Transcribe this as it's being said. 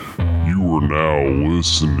You are now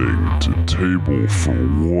listening to Table for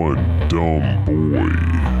One Dumb Boy.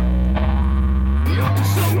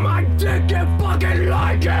 Suck my dick and fucking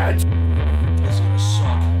like it! That's gonna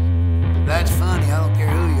suck. That's funny, I don't care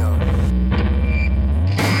who you are.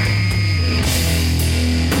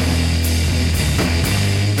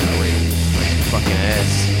 Fucking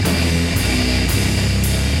ass.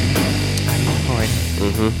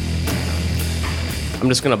 I'm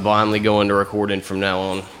just gonna blindly go into recording from now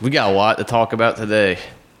on. We got a lot to talk about today.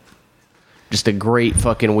 Just a great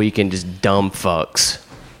fucking weekend, just dumb fucks.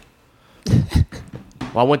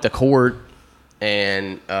 Well, I went to court,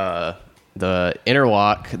 and the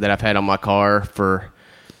interlock that I've had on my car for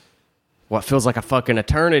what feels like a fucking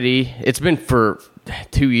eternity. It's been for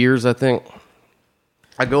 2 years, I think.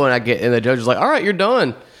 I go and and the judge is like, all right, you're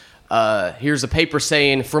done. Here's a paper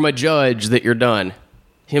saying from a judge that you're done.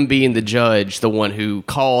 Him being the judge, the one who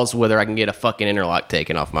calls whether I can get a fucking interlock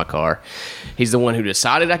taken off my car. He's the one who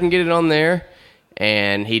decided I can get it on there,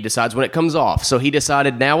 and he decides when it comes off. So he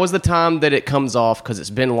decided now was the time that it comes off because it's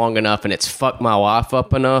been long enough and it's fucked my wife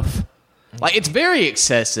up enough. Like, it's very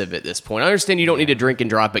excessive at this point. I understand you don't need to drink and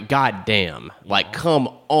drive, but goddamn, like, come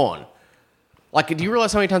on. Like, do you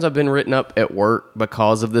realize how many times I've been written up at work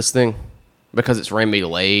because of this thing? Because it's ran me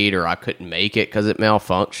late or I couldn't make it because it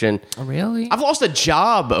malfunctioned. Really? I've lost a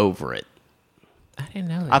job over it. I didn't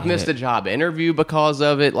know that. I've missed a job interview because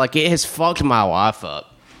of it. Like, it has fucked my life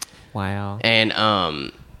up. Wow.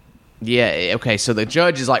 And, yeah, okay, so the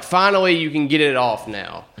judge is like, finally, you can get it off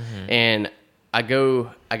now. Mm-hmm. And I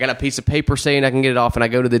got a piece of paper saying I can get it off, and I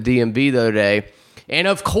go to the DMV the other day. And,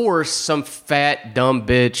 of course, some fat, dumb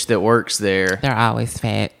bitch that works there. They're always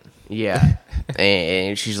fat. Yeah.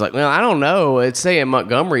 And she's like, well, I don't know. It's saying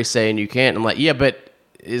Montgomery's saying you can't. I'm like, yeah, but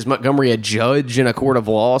is Montgomery a judge in a court of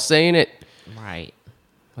law saying it? Right.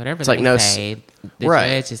 Whatever it's they like, no, say, the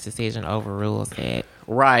right. judge's decision overrules that.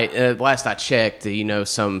 Right. Last I checked,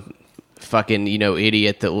 some fucking,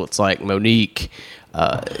 idiot that looks like Monique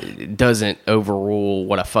doesn't overrule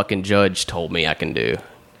what a fucking judge told me I can do.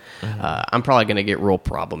 Mm-hmm. I'm probably going to get real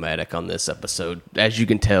problematic on this episode, as you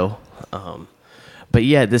can tell. But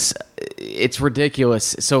yeah, it's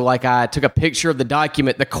ridiculous. So, like, I took a picture of the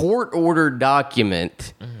document, the court-ordered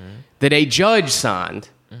document that a judge signed,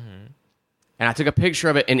 and I took a picture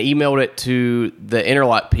of it and emailed it to the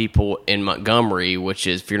interlock people in Montgomery, which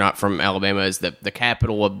is, if you're not from Alabama, is the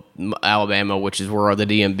capital of Alabama, which is where the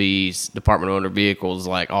DMV's, Department of Motor Vehicles,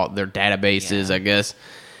 like, all their databases, I guess.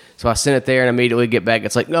 So I sent it there and immediately get back.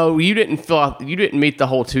 It's like, no, you didn't meet the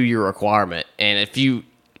whole 2-year requirement. And if you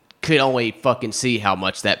could only fucking see how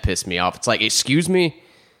much that pissed me off. It's like, excuse me?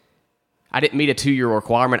 I didn't meet a 2-year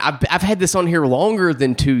requirement. I've had this on here longer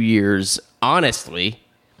than 2 years, honestly.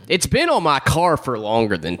 It's been on my car for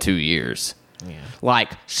longer than 2 years. Yeah.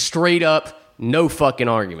 Like, straight up, no fucking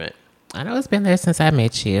argument. I know it's been there since I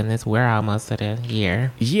met you, and we're almost at a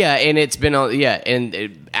year. Yeah, and it's been on,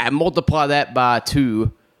 I multiply that by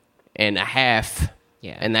 2.5.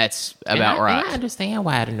 Yeah. And that's about right. And I understand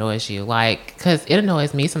why it annoys you. Like, because it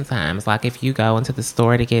annoys me sometimes. Like, if you go into the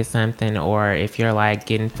store to get something, or if you're, like,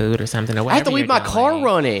 getting food or something, or whatever. I have to leave my car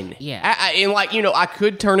running. Yeah. I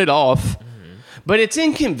could turn it off. But it's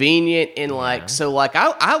inconvenient, and, like, so, like,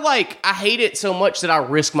 I hate it so much that I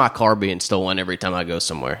risk my car being stolen every time I go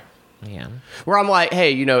somewhere. Yeah. Where I'm like,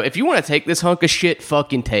 hey, if you want to take this hunk of shit,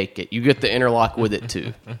 fucking take it. You get the interlock with it,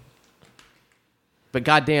 too. But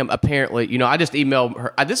goddamn, apparently, I just emailed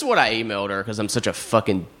her. This is what I emailed her because I'm such a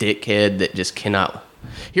fucking dickhead that just cannot.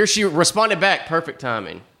 Here she responded back. Perfect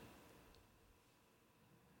timing.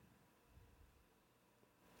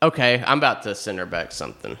 Okay, I'm about to send her back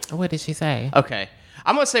something. What did she say? Okay.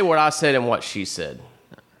 I'm going to say what I said and what she said.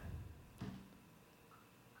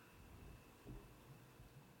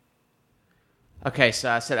 Okay, so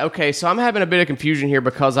I said, so I'm having a bit of confusion here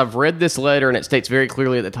because I've read this letter and it states very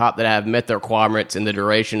clearly at the top that I have met the requirements in the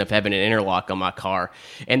duration of having an interlock on my car.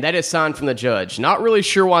 And that is signed from the judge. Not really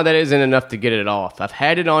sure why that isn't enough to get it off. I've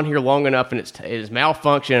had it on here long enough and it is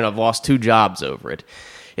malfunctioning and I've lost 2 jobs over it.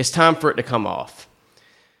 It's time for it to come off.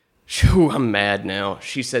 Phew, I'm mad now.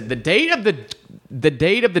 She said, the date of the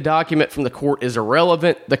document from the court is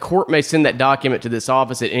irrelevant. The court may send that document to this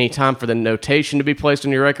office at any time for the notation to be placed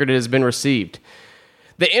on your record it has been received.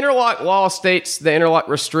 The interlock law states the interlock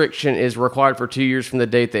restriction is required for 2 years from the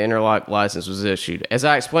date the interlock license was issued. As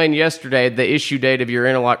I explained yesterday, the issue date of your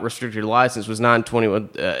interlock restricted license was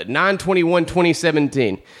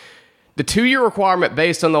 9/21/2017. The 2-year requirement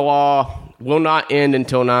based on the law will not end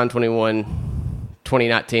until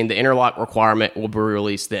 9/21/2019. The interlock requirement will be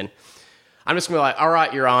released then. I'm just gonna be like, all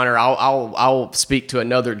right, Your Honor, I'll speak to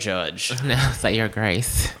another judge. No, say Your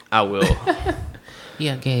Grace. I will.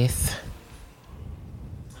 Your Grace.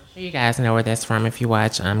 You guys know where that's from if you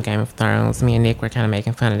watch Game of Thrones. Me and Nick were kind of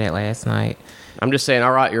making fun of that last night. I'm just saying,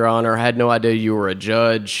 all right, Your Honor, I had no idea you were a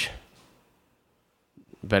judge,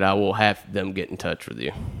 but I will have them get in touch with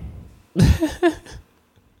you.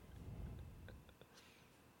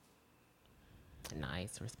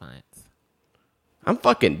 Nice response. I'm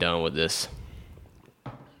fucking done with this.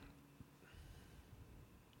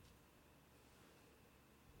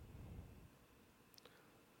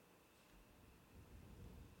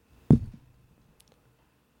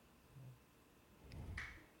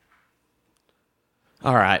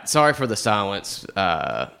 All right, sorry for the silence,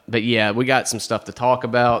 but yeah, we got some stuff to talk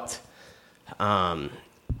about. Let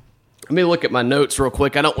me look at my notes real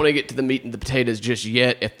quick. I don't want to get to the meat and the potatoes just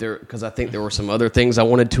yet, because I think there were some other things I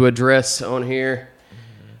wanted to address on here.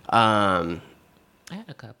 I had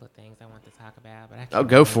a couple of things I want to talk about, but I can't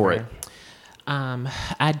Go for it.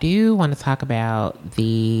 I do want to talk about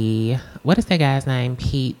what is that guy's name?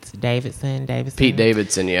 Pete Davidson. Pete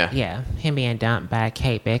Davidson, yeah. Yeah, him being dumped by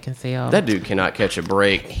Kate Beckinsale. That dude cannot catch a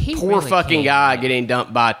break. He Poor really fucking can. guy getting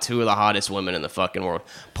dumped by two of the hottest women in the fucking world.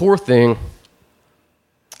 Poor thing.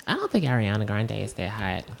 I don't think Ariana Grande is that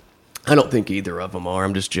hot. I don't think either of them are.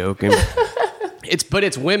 I'm just joking. But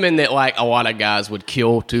it's women that like a lot of guys would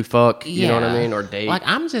kill to fuck. You know what I mean, or date. Like,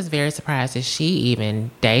 I'm just very surprised that she even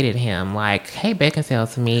dated him. Like, Kate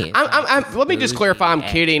Beckinsale to me. Is Let me just clarify. I'm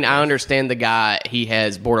bougie kidding. I understand the guy. He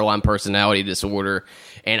has borderline personality disorder,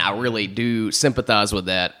 and I really do sympathize with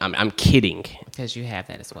that. I'm kidding. because you have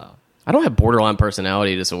that as well. I don't have borderline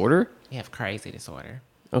personality disorder. You have crazy disorder.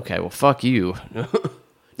 Okay, well, fuck you. No,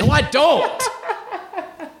 I don't.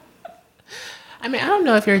 I mean, I don't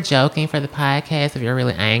know if you're joking for the podcast, if you're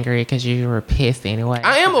really angry because you were pissed anyway.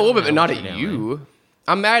 I am a little bit, but know not what at you're you. doing.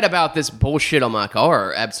 I'm mad about this bullshit on my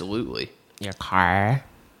car. Absolutely. Your car.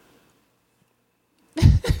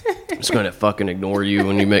 I'm just going to fucking ignore you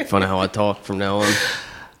when you make fun of how I talk from now on.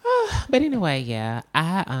 But anyway, yeah,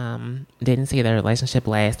 I didn't see their relationship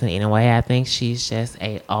lasting anyway. I think she's just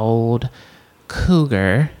a old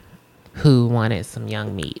cougar who wanted some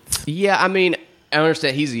young meat. Yeah, I mean, I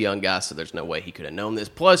understand he's a young guy, so there's no way he could have known this.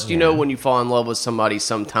 Plus, you know, when you fall in love with somebody,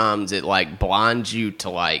 sometimes it, like, blinds you to,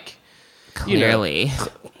 like... Clearly.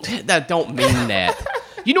 You know, that don't mean that.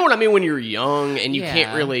 You know what I mean when you're young and you Yeah.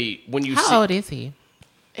 can't really... when you How old is he?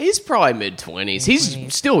 He's probably mid-20s.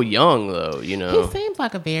 He's still young, though, you know. He seems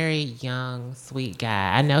like a very young, sweet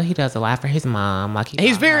guy. I know he does a lot for his mom. Like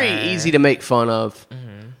He's very easy to make fun of.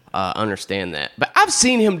 Understand that. But I've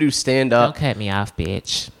seen him do stand-up. Don't cut me off,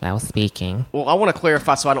 bitch. I was speaking. Well, I want to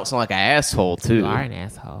clarify so I don't sound like an asshole, too. You are an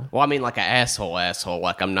asshole. Well, I mean like an asshole.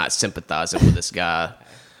 Like I'm not sympathizing with this guy.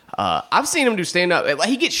 I've seen him do stand-up. Like,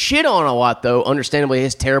 he gets shit on a lot, though. Understandably, he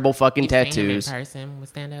has terrible fucking Seen him in tattoos. person with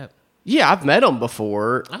stand up. Yeah, I've met him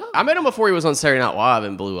before. Oh. I met him before he was on Saturday Night Live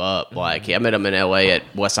and blew up. Like, I met him in L.A. at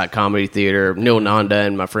Westside Comedy Theater. Neil Nanda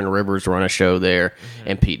and my friend Rivers run a show there,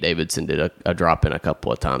 and Pete Davidson did a drop-in a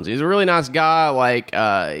couple of times. He's a really nice guy. Like,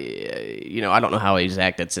 you know, I don't know how he's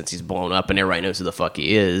acted since he's blown up, and everybody knows who the fuck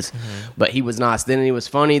he is. But he was nice then, and he was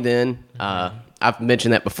funny then. I've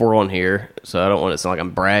mentioned that before on here, so I don't want to sound like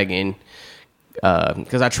I'm bragging.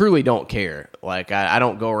 Because I truly don't care. Like, I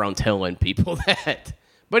don't go around telling people that.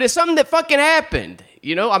 But it's something that fucking happened.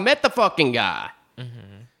 You know, I met the fucking guy. I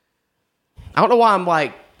don't know why I'm,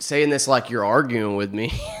 like, saying this like you're arguing with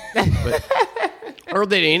me. Or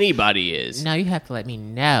that anybody is. No, you have to let me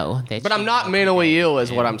know that. But I'm not mentally ill is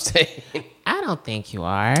what I'm saying. I don't think you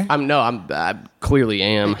are. I clearly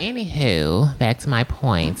am. Anywho, back to my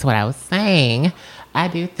points. What I was saying, I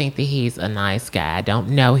do think that he's a nice guy. I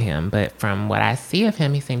don't know him, but from what I see of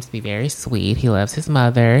him, he seems to be very sweet. He loves his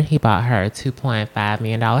mother. He bought her a $2.5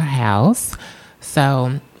 million house.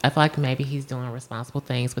 So I feel like maybe he's doing responsible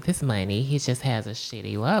things with his money. He just has a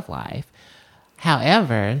shitty love life.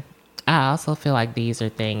 However, I also feel like these are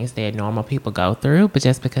things that normal people go through, but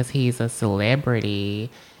just because he's a celebrity,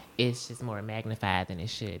 it's just more magnified than it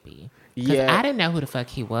should be. Because Yeah. I didn't know who the fuck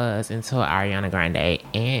he was until Ariana Grande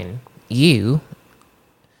and you.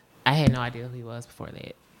 I had no idea who he was before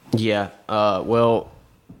that. Yeah. Well,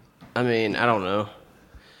 I mean, I don't know.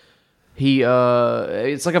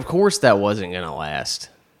 It's like, of course that wasn't going to last.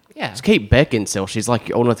 Yeah. It's Kate Beckinsale. She's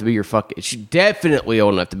like old enough to be your fucking... She's definitely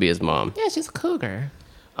old enough to be his mom. Yeah, she's a cougar.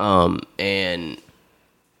 And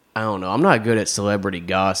I don't know. I'm not good at celebrity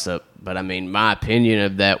gossip, but I mean, my opinion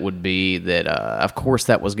of that would be that, of course,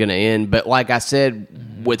 that was going to end. But like I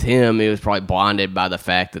said with him, he was probably blinded by the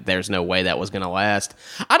fact that there's no way that was going to last.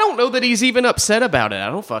 I don't know that he's even upset about it. I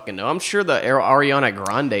don't fucking know. I'm sure the Ariana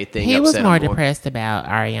Grande thing He upset was him more depressed about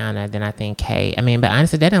Ariana than I think Kate. I mean, but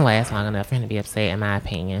honestly, that didn't last long enough for him to be upset, in my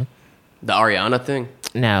opinion. The Ariana thing?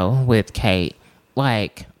 No, with Kate.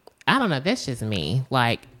 Like, I don't know. That's just me.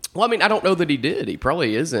 Like, Well, I mean, I don't know that he did. He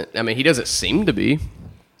probably isn't. I mean, he doesn't seem to be.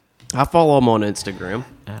 I follow him on Instagram.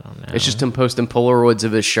 I don't know. It's just him posting Polaroids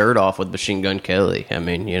of his shirt off with Machine Gun Kelly. I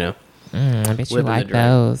mean, you know. I bet you living the like dream.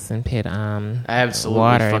 those and put I absolutely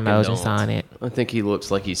water fucking emojis don't. on it. I think he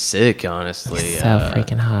looks like he's sick, honestly. So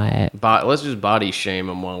freaking hot. Let's just body shame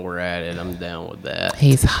him while we're at it. I'm down with that.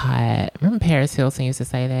 He's hot. Remember Paris Hilton used to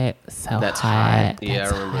say that? So That's hot. hot. Yeah,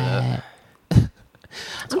 That's I remember hot. that.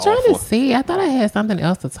 I'm trying awful. to see. I thought I had something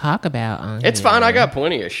else to talk about on It's here. fine. I got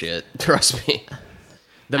plenty of shit. Trust me.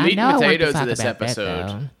 The I meat know I and wanted to potatoes talk of this about that, episode.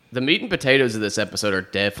 though. The meat and potatoes of this episode are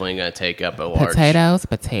definitely going to take up a large. Potatoes.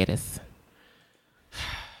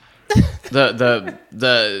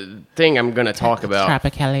 The thing I'm going to talk about.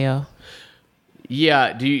 Tropicalio.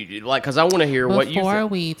 Yeah. Do you like? Because I want to hear what you. Before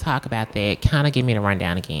we talk about that, kind of give me the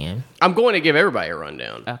rundown again. I'm going to give everybody a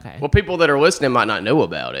rundown. Okay. Well, people that are listening might not know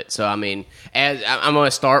about it. So, I mean, I'm going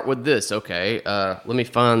to start with this, okay? Let me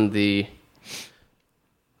find the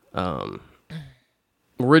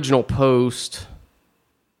original post.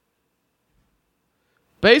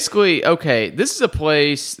 Basically, okay, this is a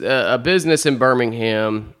place, a business in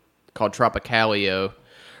Birmingham called Tropicalio.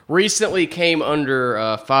 Recently came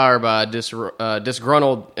under fire by a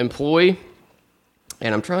disgruntled employee.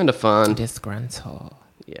 And I'm trying to find... Disgruntled.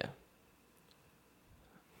 Yeah.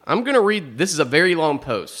 I'm going to read, this is a very long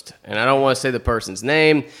post, and I don't want to say the person's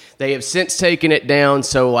name. They have since taken it down,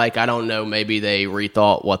 so, like, I don't know, maybe they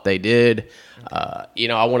rethought what they did. You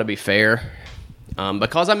know, I want to be fair.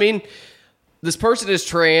 Because, I mean, this person is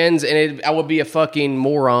trans, and I would be a fucking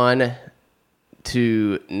moron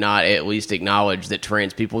to not at least acknowledge that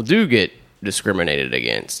trans people do get discriminated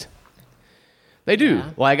against. They do. Yeah.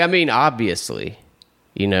 Like, I mean, obviously.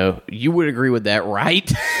 You know, you would agree with that,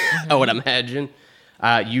 right? I would imagine.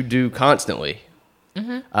 You do constantly.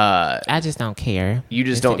 I just don't care. You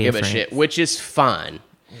just It's don't the give a difference. shit, which is fine.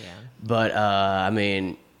 Yeah. But, I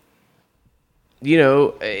mean, you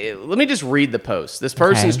know, let me just read the post. This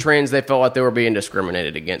person's Okay. trans. They felt like they were being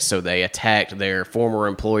discriminated against, so they attacked their former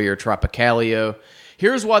employer, Tropicalio.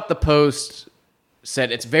 Here's what the post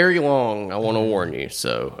said. It's very long. I want to warn you.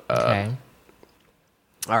 So, Okay.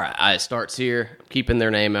 all right, it starts here. I'm keeping their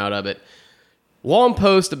name out of it. Long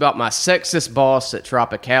post about my sexist boss at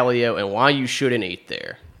Tropicalio and why you shouldn't eat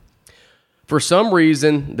there. For some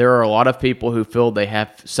reason, there are a lot of people who feel they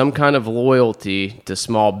have some kind of loyalty to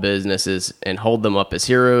small businesses and hold them up as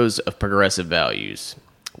heroes of progressive values,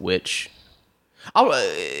 which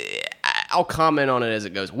I'll comment on it as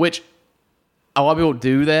it goes, which a lot of people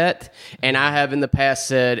do that, and I have in the past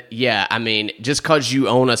said, yeah, I mean, just because you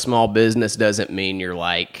own a small business doesn't mean you're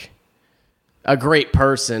like a great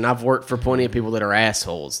person. I've worked for plenty of people that are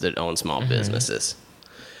assholes that own small businesses.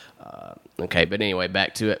 Okay, but anyway,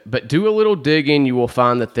 back to it. But do a little digging, you will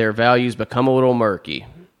find that their values become a little murky.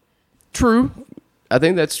 True. I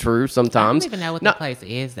think that's true I sometimes. don't even know what No, the place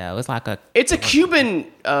is, though. It's like a... it's a Cuban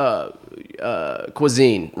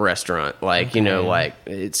cuisine restaurant. Like, you know, Okay. like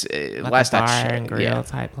it's like last a bar I checked. and grill Yeah.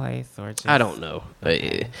 type place, or just... I don't know.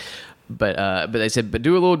 Okay. But they said, but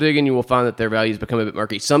do a little digging, you will find that their values become a bit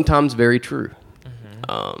murky. Sometimes very true.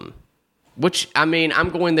 Which, I mean, I'm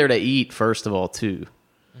going there to eat, first of all, too.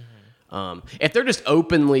 If they're just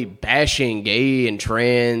openly bashing gay and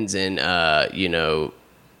trans and, you know,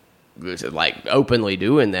 like openly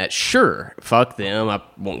doing that, sure, fuck them. I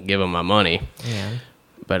won't give them my money. Yeah.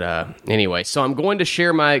 But anyway, so I'm going to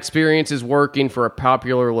share my experiences working for a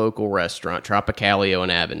popular local restaurant, Tropicalio in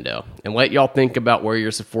Avondale, and let y'all think about where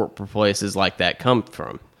your support for places like that come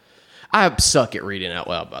from. I suck at reading out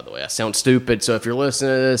loud, by the way. I sound stupid, so if you're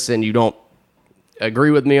listening to this and you don't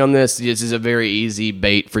agree with me on this is a very easy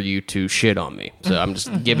bait for you to shit on me. So I'm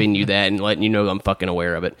just giving you that and letting you know I'm fucking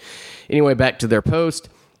aware of it. Anyway, back to their post.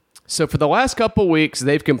 So for the last couple weeks,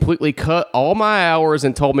 they've completely cut all my hours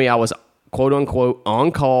and told me I was quote unquote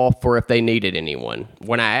on call for if they needed anyone.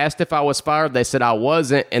 When I asked if I was fired, they said I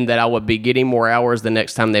wasn't and that I would be getting more hours the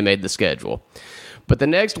next time they made the schedule. But the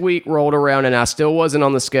next week rolled around and I still wasn't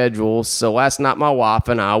on the schedule. So last night my wife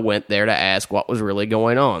and I went there to ask what was really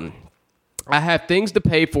going on. I have things to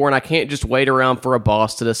pay for and I can't just wait around for a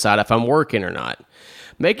boss to decide if I'm working or not.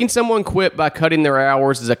 Making someone quit by cutting their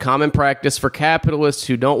hours is a common practice for capitalists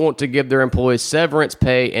who don't want to give their employees severance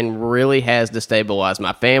pay and really has destabilized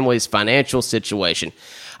my family's financial situation.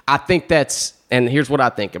 I think that's And here's what I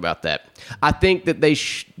think about that. I think that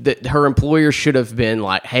that her employer should have been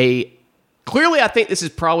like, hey, clearly I think this is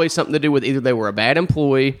probably something to do with either they were a bad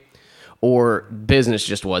employee or business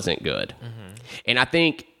just wasn't good. And I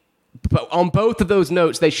think on both of those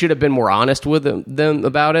notes, they should have been more honest with them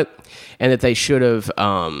about it, and that they should have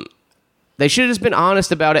just been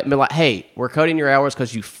honest about it and been like, hey, we're cutting your hours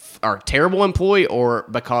because you are a terrible employee or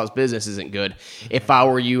because business isn't good. If I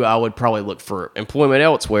were you, I would probably look for employment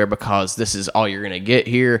elsewhere because this is all you're going to get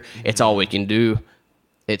here. It's all we can do,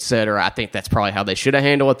 etc. I think that's probably how they should have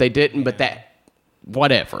handled it. They didn't, but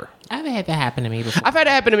whatever. I've had that happen to me before. I've had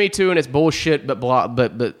it happen to me too, and it's bullshit,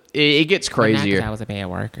 but it gets crazier. Not 'cause I was a bad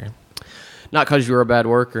worker. Not because you were a bad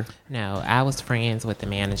worker. No, I was friends with the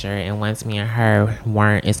manager, and once me and her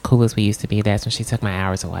weren't as cool as we used to be, that's when she took my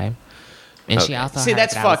hours away. And she also See, heard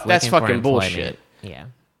that's that I was that's looking for fucking employment. bullshit. Yeah.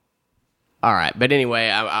 All right, but anyway,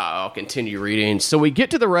 I'll continue reading. So we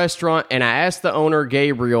get to the restaurant, and I ask the owner,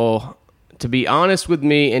 Gabriel, to be honest with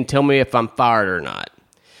me and tell me if I'm fired or not.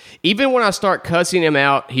 Even when I start cussing him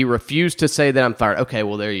out, he refused to say that I'm fired. Okay,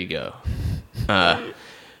 well, there you go.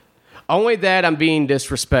 Only that I'm being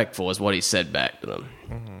disrespectful is what he said back to them.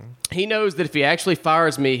 He knows that if he actually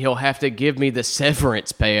fires me, he'll have to give me the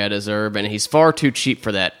severance pay I deserve, and he's far too cheap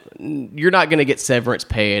for that. You're not going to get severance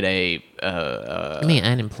pay at I mean,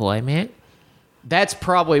 unemployment. That's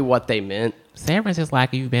probably what they meant. Severance is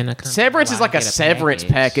like you've been a severance is like a severance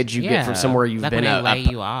package you get from somewhere you've like been. When they lay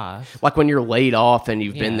you off. Like when you're laid off and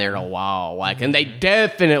you've been there a while. Like, and they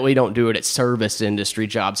definitely don't do it at service industry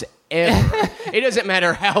jobs ever. It doesn't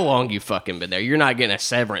matter how long you fucking been there. You're not getting a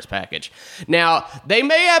severance package. Now, they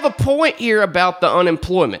may have a point here about the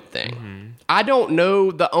unemployment thing. I don't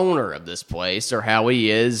know the owner of this place or how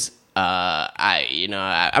he is.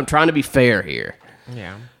 I'm trying to be fair here.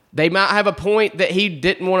 Yeah. They might have a point that he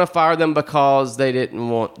didn't want to fire them because they didn't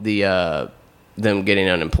want them getting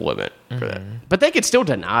unemployment for that. But they could still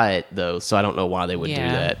deny it though, so I don't know why they would do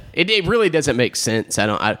that. It really doesn't make sense.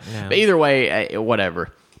 No. But either way,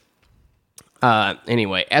 whatever.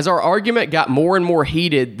 Anyway, as our argument got more and more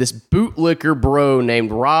heated, this bootlicker bro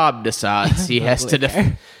named Rob decides he has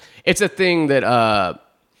to. It's a thing that a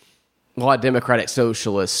lot of Democratic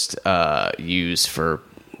Socialists use for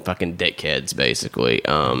fucking dickheads, basically.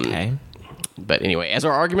 Okay. But anyway, as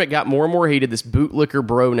our argument got more and more heated, this bootlicker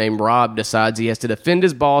bro named Rob decides he has to defend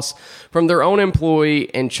his boss from their own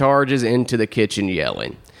employee and charges into the kitchen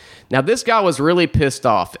yelling. Now, this guy was really pissed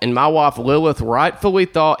off, and my wife Lilith rightfully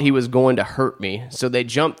thought he was going to hurt me, so they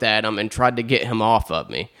jumped at him and tried to get him off of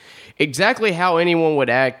me. Exactly how anyone would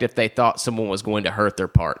act if they thought someone was going to hurt their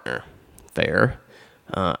partner. Fair.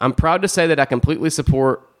 I'm proud to say that I completely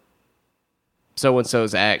support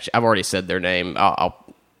so-and-so's action. I've already said their name.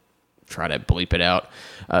 I'll try to bleep it out.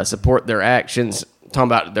 Support their actions. Talking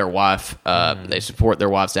about their wife. They support their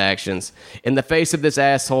wife's actions in the face of this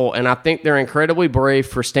asshole, and I think they're incredibly brave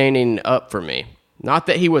for standing up for me. Not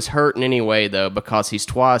that he was hurt in any way, though, because he's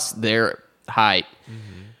twice their height.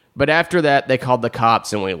 But after that, they called the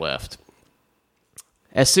cops, and we left.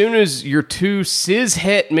 As soon as you're two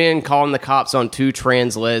cis-het men calling the cops on two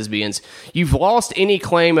trans lesbians, you've lost any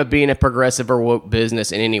claim of being a progressive or woke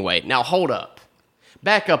business in any way. Now, hold up.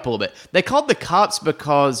 Back up a little bit. They called the cops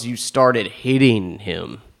because you started hitting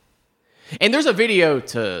him. And there's a video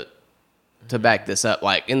to back this up.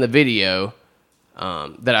 Like, in the video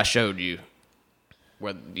that I showed you,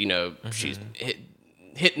 where, she's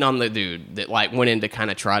hitting on the dude that, like, went in to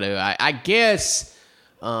kind of try to, I guess...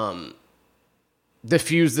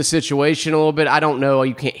 diffuse the situation a little bit. I don't know.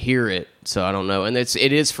 You can't hear it, so I don't know. And it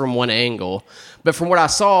is from one angle. But from what I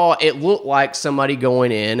saw, it looked like somebody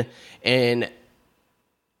going in and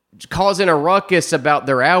causing a ruckus about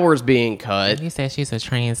their hours being cut. He said she's a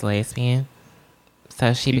trans lesbian.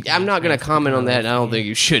 So I'm not going to comment on that, and I don't think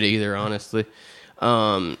you should either, honestly.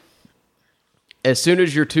 As soon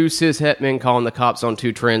as you're two cis-het men calling the cops on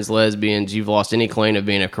two trans lesbians, you've lost any claim of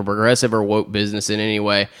being a progressive or woke business in any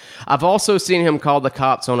way. I've also seen him call the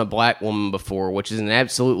cops on a black woman before, which is an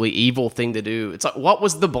absolutely evil thing to do. It's like, what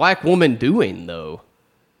was the black woman doing, though?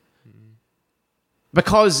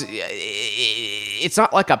 Because it's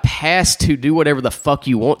not like a pass to do whatever the fuck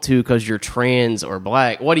you want to because you're trans or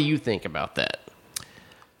black. What do you think about that?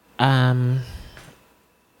 I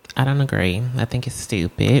don't agree. I think it's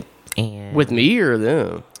stupid. And with me or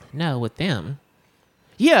them? No, with them.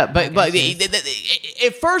 Yeah, but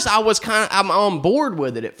at first I'm on board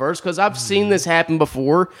with it at first because I've seen this happen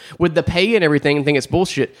before with the pay and everything and think it's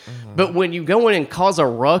bullshit. But when you go in and cause a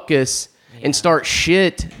ruckus and start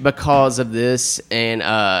shit because of this,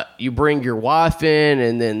 and you bring your wife in,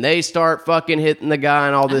 and then they start fucking hitting the guy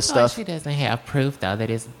and all this stuff. She doesn't have proof though that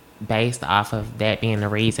it's based off of that being the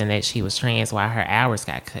reason that she was trans, why her hours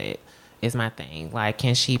got cut, is my thing. Like,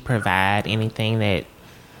 can she provide anything that,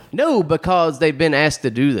 No, because they've been asked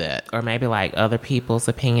to do that. or maybe like other people's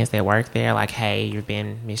opinions that work there, like, hey, you've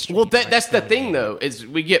been mistreated. Well, or that's the thing, though, is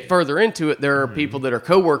we get further into it. There are people that are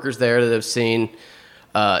coworkers there that have seen,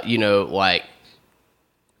 like,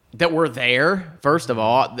 that were there. First of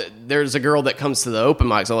all, there's a girl that comes to the open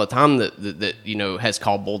mics all the time that has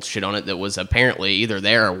called bullshit on it. That was apparently either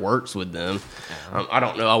there or works with them. I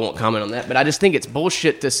don't know. I won't comment on that. But I just think it's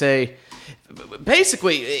bullshit to say.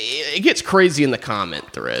 Basically, it gets crazy in the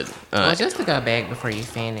comment thread. Well, just to go back before you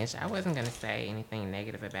finish, I wasn't going to say anything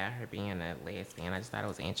negative about her being a lesbian. I just thought it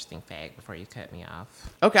was an interesting fact before you cut me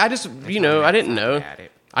off. Okay, I just, I didn't know. About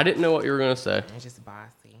it. I didn't know what you were going to say. It's just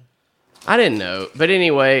bossy. I didn't know. But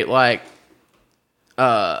anyway, like,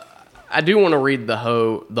 I do want to read the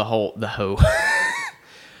whole.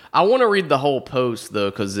 I want to read the whole post, though,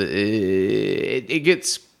 because it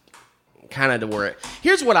gets kind of to where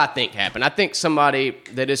here's what I think happened. I think somebody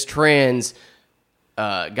that is trans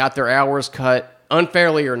got their hours cut,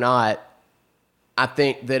 unfairly or not. I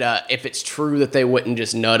think that if it's true that they wouldn't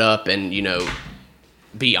just nut up and,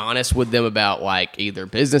 be honest with them about, like, either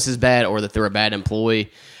business is bad or that they're a bad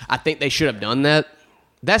employee, I think they should have done that.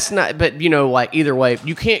 That's not, but, like, either way,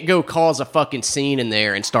 you can't go cause a fucking scene in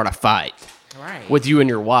there and start a fight with you and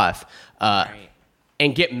your wife.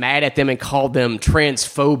 And get mad at them and call them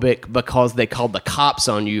transphobic because they called the cops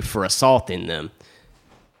on you for assaulting them.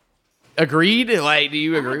 Agreed? Like, do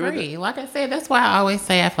you agree with it? Like I said, that's why I always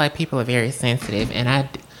say I feel like people are very sensitive, and I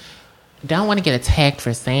don't want to get attacked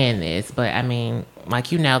for saying this, but I mean, like,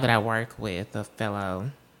 that I work with a fellow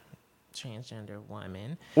transgender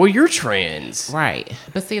woman. Well, you're trans. Right.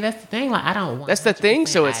 But see, that's the thing. Like, I don't want That's the thing,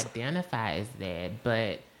 so it's identify as that,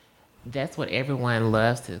 but that's what everyone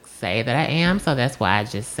loves to say that I am, so that's why I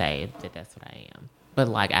just say that that's what I am. But,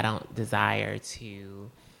 like, I don't desire to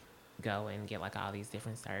go and get, like, all these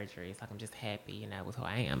different surgeries. Like, I'm just happy, with who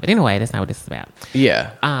I am. But anyway, that's not what this is about.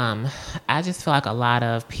 Yeah. I just feel like a lot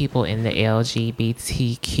of people in the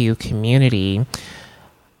LGBTQ community,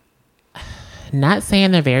 not saying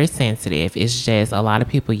they're very sensitive, it's just a lot of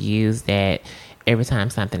people use that every time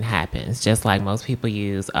something happens, just like most people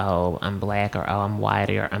use, oh, I'm black, or oh, I'm white,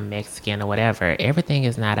 or I'm Mexican, or whatever. Everything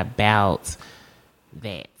is not about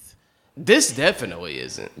that. This definitely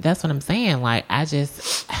isn't. That's what I'm saying. Like, I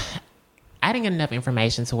didn't get enough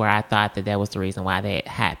information to where I thought that was the reason why that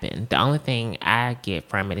happened. The only thing I get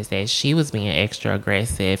from it is that she was being extra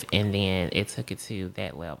aggressive, and then it took it to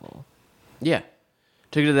that level. Yeah.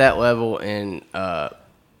 Took it to that level, and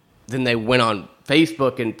then they went on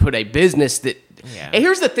Facebook and put a business that... Yeah. And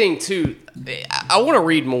here's the thing, too. I want to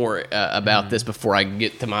read more about this before I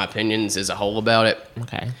get to my opinions as a whole about it.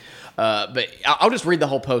 Okay. But I'll just read the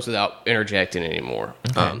whole post without interjecting anymore.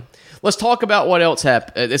 Okay. Let's talk about what else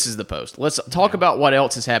happened. This is the post. Let's talk about what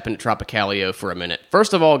else has happened at Tropicalio for a minute.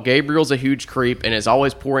 First of all, Gabriel's a huge creep and is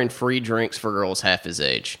always pouring free drinks for girls half his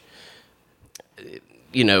age.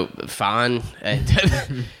 Fine.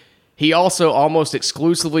 He also almost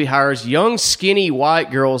exclusively hires young, skinny, white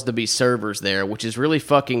girls to be servers there, which is really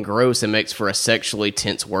fucking gross and makes for a sexually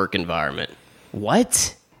tense work environment.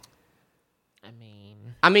 What?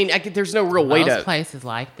 I mean, there's no real way to... Most places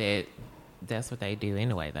like that, that's what they do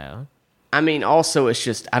anyway, though. I mean, also, it's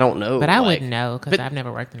just, I don't know. But I wouldn't know, because I've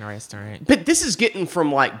never worked in a restaurant. But this is getting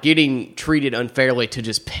from, like, getting treated unfairly to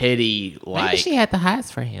just petty, like... Maybe she had the hots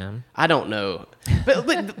for him. I don't know. But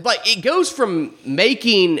like, it goes from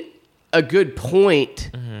making a good point.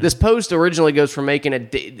 Mm-hmm. This post originally goes from making a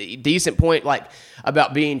decent point, like,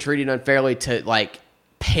 about being treated unfairly to, like,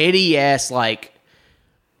 petty-ass, like...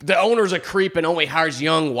 The owner's a creep and only hires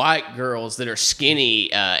young white girls that are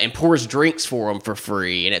skinny and pours drinks for them for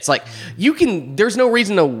free. And it's like, there's no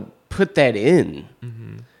reason to put that in.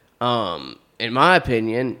 Mm-hmm. In my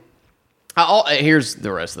opinion, here's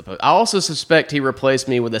the rest of the post. I also suspect he replaced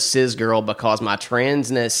me with a cis girl because my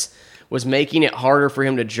transness was making it harder for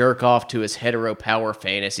him to jerk off to his hetero power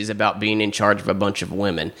fantasies about being in charge of a bunch of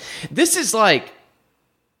women. This is like...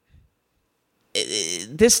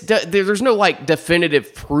 there's no like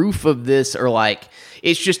definitive proof of this, or like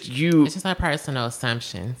it's just a personal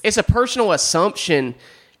assumption. It's a personal assumption,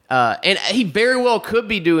 and he very well could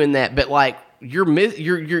be doing that, but like you're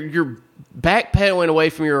backpedaling away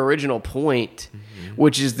from your original point, mm-hmm.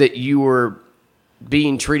 which is that you were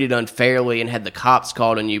being treated unfairly and had the cops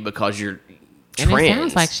called on you because you're trans. And it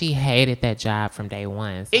sounds like she hated that job from day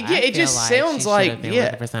one. So it just sounds like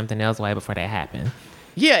looking for something else way before that happened.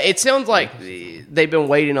 Yeah, it sounds like they've been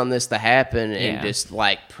waiting on this to happen and just,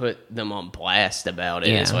 like, put them on blast about it.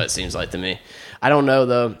 Yeah. That's what it seems like to me. I don't know,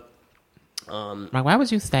 though. Like, why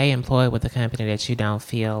would you stay employed with a company that you don't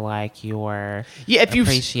feel like you're if you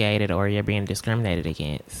appreciated or you're being discriminated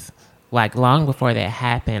against? Like, long before that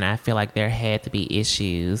happened, I feel like there had to be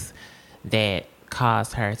issues that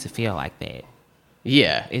caused her to feel like that.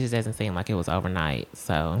 Yeah. It just doesn't seem like it was overnight.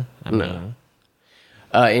 So, I mean...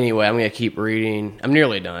 Anyway, I'm going to keep reading. I'm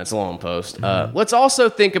nearly done. It's a long post. Let's also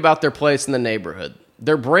think about their place in the neighborhood.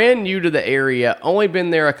 They're brand new to the area, only been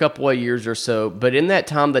there a couple of years or so, but in that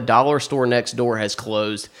time, the dollar store next door has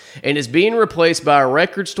closed and is being replaced by a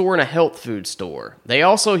record store and a health food store. They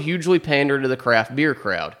also hugely pander to the craft beer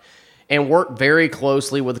crowd and work very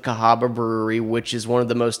closely with the Cahaba Brewery, which is one of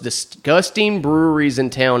the most disgusting breweries in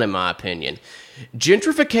town, in my opinion.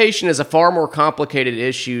 Gentrification is a far more complicated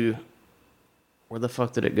issue. Where the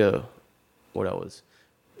fuck did it go? What else?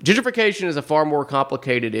 Gentrification is a far more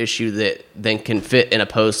complicated issue than can fit in a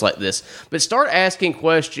post like this. But start asking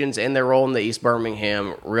questions and their role in the East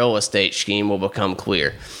Birmingham real estate scheme will become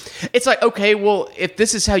clear. It's like, okay, well, if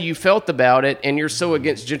this is how you felt about it and you're so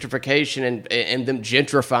against gentrification and them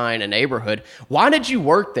gentrifying a neighborhood, why did you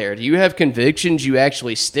work there? Do you have convictions you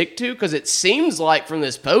actually stick to? Because it seems like from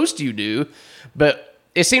this post you do, but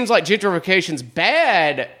it seems like gentrification's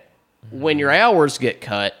bad when your hours get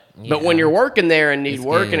cut. But when you're working there and need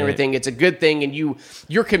work and everything, it's a good thing. And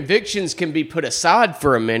your convictions can be put aside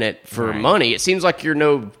for a minute for money. It seems like you're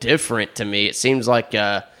no different to me. It seems like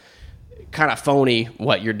kind of phony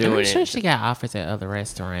what you're doing. I'm sure she got offers at other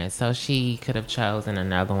restaurants, so she could have chosen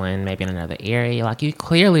another one, maybe in another area. Like, you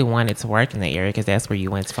clearly wanted to work in the area because that's where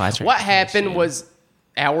you went to fly. What happened was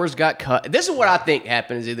hours got cut. This is what I think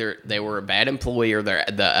happened: is either they were a bad employee or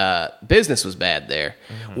the business was bad there.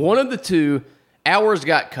 Mm-hmm. One of the two. Hours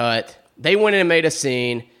got cut. They went in and made a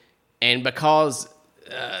scene, and because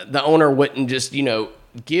the owner wouldn't just,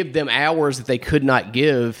 give them hours that they could not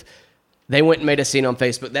give, they went and made a scene on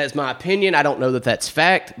Facebook. That's my opinion. I don't know that that's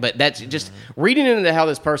fact, but that's just reading into how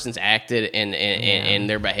this person's acted and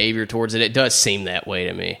their behavior towards it. It does seem that way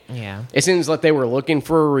to me. Yeah, it seems like they were looking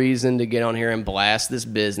for a reason to get on here and blast this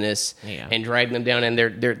business and drag them down, and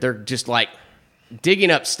they're just like digging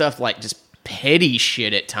up stuff like just petty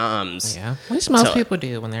shit at times. Yeah, which most people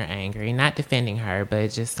do when they're angry. Not defending her, but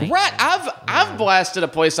just saying. Right. I've blasted a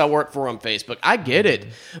place I work for on Facebook. I get it,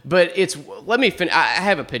 but it's. Let me finish. I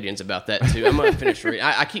have opinions about that too. I'm gonna finish reading.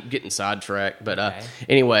 I keep getting sidetracked, but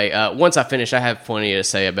anyway, once I finish, I have plenty to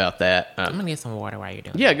say about that. I'm gonna get some water while you're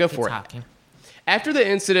doing. Yeah, go for it. After the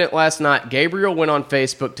incident last night, Gabriel went on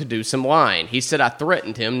Facebook to do some lying. He said I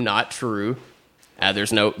threatened him. Not true.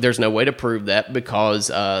 There's no way to prove that because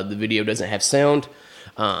the video doesn't have sound.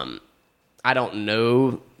 I don't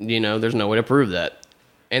know, there's no way to prove that.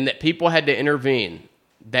 And that people had to intervene.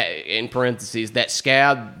 That, in parentheses, that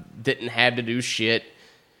scab didn't have to do shit,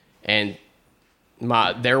 and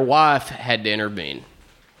their wife had to intervene.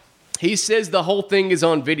 He says the whole thing is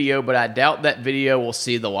on video, but I doubt that video will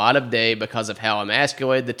see the light of day because of how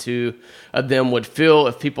emasculated the two of them would feel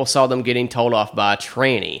if people saw them getting told off by a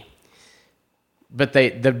tranny. But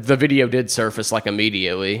the video did surface like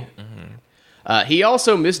immediately. Mm-hmm. He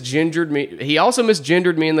also misgendered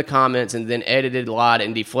me in the comments and then edited, lied,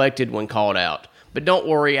 and deflected when called out. But don't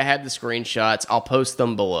worry, I have the screenshots. I'll post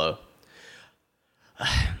them below.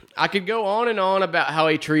 I could go on and on about how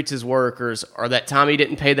he treats his workers or that time he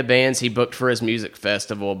didn't pay the bands he booked for his music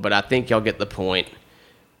festival, but I think y'all get the point.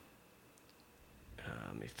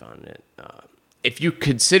 Let me find it. If you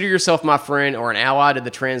consider yourself my friend or an ally to the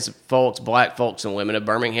trans folks, black folks, and women of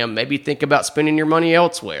Birmingham, maybe think about spending your money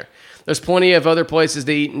elsewhere. There's plenty of other places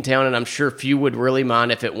to eat in town, and I'm sure few would really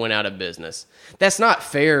mind if it went out of business. That's not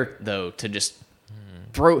fair, though, to just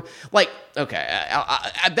throw... Like, okay,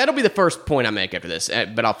 that'll be the first point I make after this,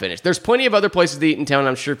 but I'll finish. There's plenty of other places to eat in town, and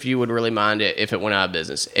I'm sure few would really mind it if it went out of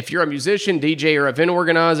business. If you're a musician, DJ, or event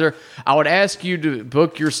organizer, I would ask you to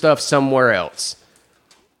book your stuff somewhere else.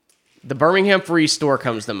 The Birmingham Free Store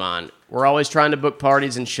comes to mind. We're always trying to book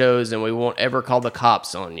parties and shows, and we won't ever call the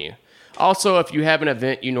cops on you. Also, if you have an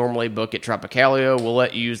event you normally book at Tropicalio, we'll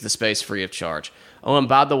let you use the space free of charge. Oh, and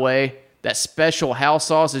by the way, that special house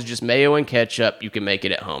sauce is just mayo and ketchup. You can make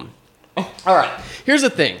it at home. All right, here's the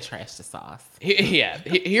thing. Trash the sauce. Yeah,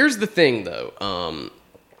 here's the thing, though.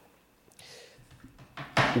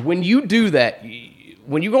 When you do that,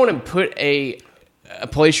 when you go in and put a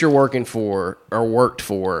place you're working for or worked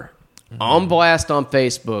for on blast on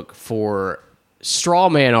Facebook for straw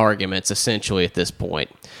man arguments, essentially at this point,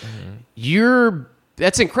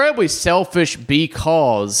 that's incredibly selfish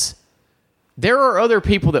because there are other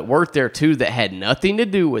people that work there too that had nothing to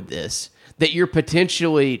do with this, that you're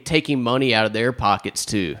potentially taking money out of their pockets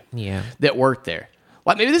too. Yeah, that work there.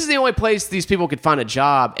 Like, maybe this is the only place these people could find a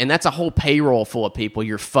job, and that's a whole payroll full of people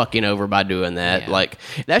you're fucking over by doing that. Yeah. Like,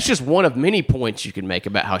 that's just one of many points you can make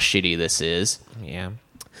about how shitty this is. Yeah.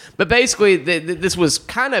 But basically, this was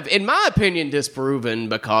kind of, in my opinion, disproven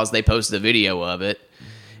because they posted a video of it,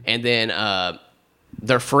 and then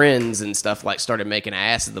their friends and stuff like started making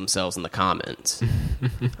ass of themselves in the comments.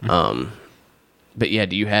 But yeah,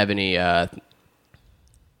 do you have anything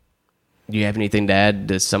to add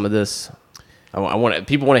to some of this?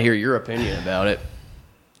 People want to hear your opinion about it.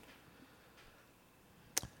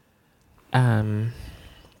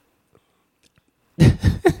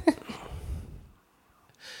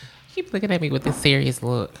 Keep looking at me with this serious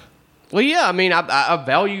look. Well, yeah, I mean, I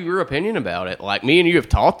value your opinion about it. Like, me and you have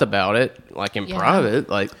talked about it, like, in private.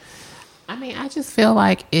 Like, I mean, I just feel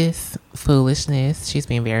like it's foolishness. She's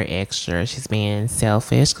being very extra. She's being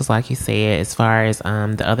selfish because, like you said, as far as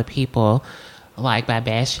the other people, like, by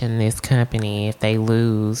bashing this company, if they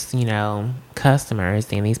lose, customers,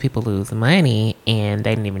 then these people lose money, and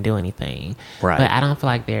they didn't even do anything. Right. But I don't feel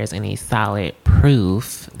like there's any solid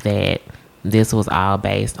proof that this was all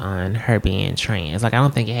based on her being trans. Like, I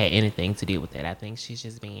don't think it had anything to do with it. I think she's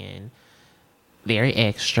just being very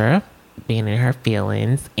extra, being in her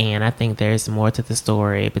feelings, and I think there's more to the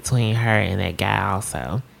story between her and that guy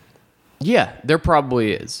also. yeah, there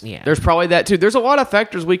probably is. Yeah. There's probably that, too. There's a lot of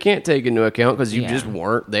factors we can't take into account because you just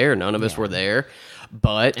weren't there. None of us were there.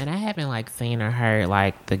 But... And I haven't, like, seen or heard,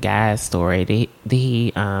 like, the guy's story. Did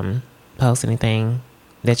he post anything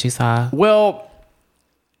that you saw? Well...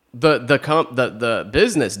 The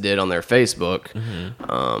business did on their Facebook,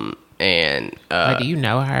 and Like, do you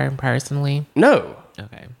know her personally? no,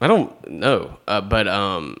 Okay. I don't know. But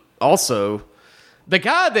also, the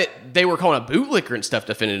guy that they were calling a bootlicker and stuff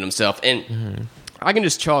defended himself, and I can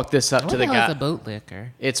just chalk this up to the What guy. is a bootlicker?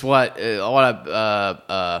 It's what a lot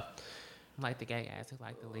of Like the gay guys who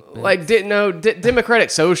like to lick boots. like democratic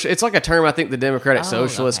social. It's like a term I think the democratic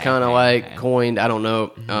socialists kind of coined. I don't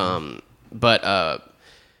know, but.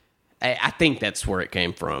 I think that's where it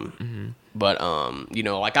came from. But,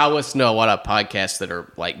 like, I listen to a lot of podcasts that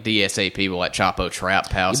are, like, DSA people, like Chapo Trap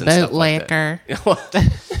House and stuff like that.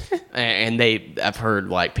 And I've heard,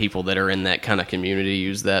 like, people that are in that kind of community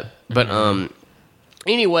use that. But,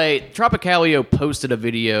 anyway, Tropicalio posted a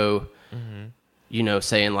video,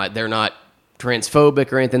 saying, like, they're not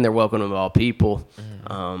transphobic or anything. They're welcome to all people.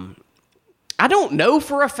 I don't know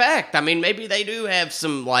for a fact. I mean, maybe they do have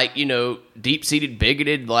some, like, deep-seated,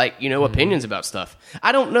 bigoted, like, opinions about stuff.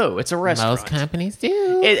 I don't know. It's a restaurant. Most companies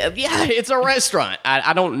do. It's a restaurant.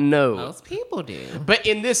 I don't know. Most people do. But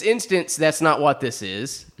in this instance, that's not what this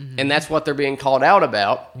is. And that's what they're being called out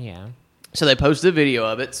about. Yeah. So they posted a video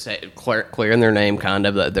of it, clearing their name, kind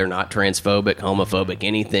of, that they're not transphobic, homophobic,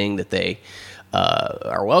 anything, that they...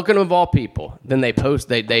 are welcome of all people. Then they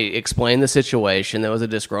explained the situation. There was a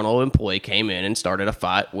disgruntled employee came in and started a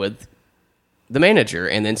fight with the manager,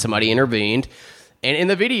 and then somebody intervened. And in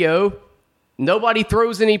the video, nobody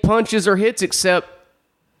throws any punches or hits except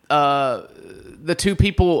the two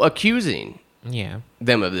people accusing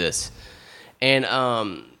them of this. And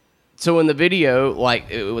so in the video, like,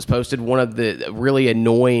 it was posted, one of the really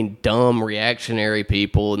annoying, dumb, reactionary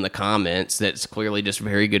people in the comments that's clearly just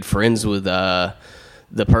very good friends with the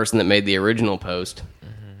person that made the original post.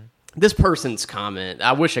 This person's comment,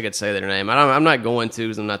 I wish I could say their name. I'm not going to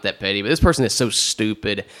because I'm not that petty, but this person is so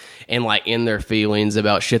stupid and, like, in their feelings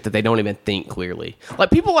about shit that they don't even think clearly.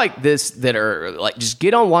 Like, people like this that are, like, just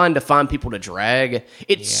get online to find people to drag.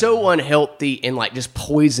 It's so unhealthy and, like, just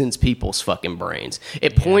poisons people's fucking brains.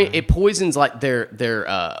 It poisons, like, their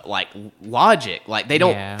like, logic. Like, they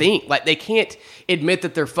don't think. Like, they can't admit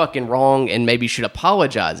that they're fucking wrong and maybe should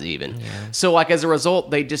apologize even. So, like, as a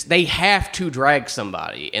result, they have to drag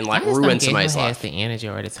somebody and, like, ruin somebody's life. Has the energy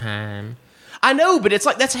or the time. I know, but it's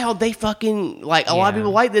like, that's how they fucking, like, a lot of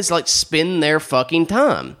people like this, like, spend their fucking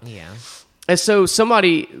time. Yeah. And so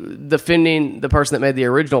somebody defending the person that made the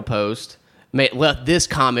original post left this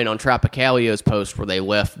comment on Tropicalio's post where they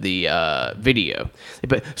left the video.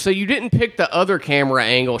 But so you didn't pick the other camera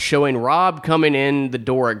angle showing Rob coming in the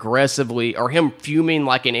door aggressively, or him fuming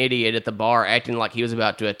like an idiot at the bar, acting like he was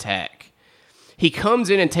about to attack. He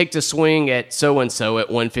comes in and takes a swing at so-and-so at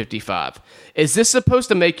 155. Is this supposed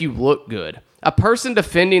to make you look good? A person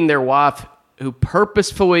defending their wife who you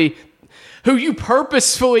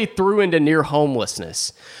purposefully threw into near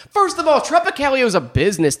homelessness. First of all, Tropicalio is a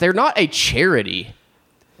business. They're not a charity.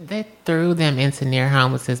 They threw them into near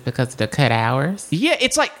homelessness because of the cut hours? Yeah,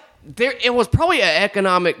 it's like it was probably an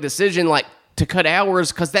economic decision, like, to cut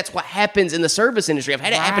hours because that's what happens in the service industry. I've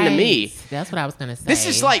had it happen to me. That's what I was going to say. This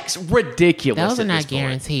is like ridiculous. Those are at not this point.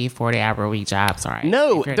 guaranteed 40-hour-a-week jobs, right?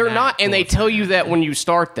 No, If you're they're not, and they tell you full-time. that when you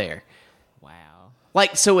start there. Wow.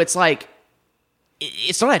 Like, so it's like,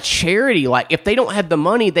 it's not a charity. Like, if they don't have the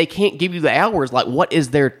money, they can't give you the hours. Like, what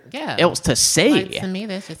is there else to say? Like, to me,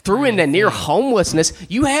 that's just Through into near insane. homelessness,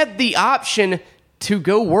 you have the option to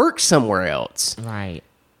go work somewhere else. Right.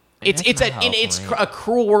 It's That's my whole it's point. a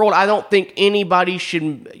cruel world. I don't think anybody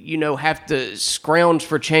should, have to scrounge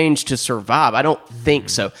for change to survive. I don't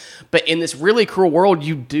think so. But in this really cruel world,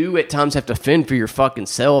 you do at times have to fend for your fucking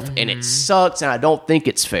self, and it sucks. And I don't think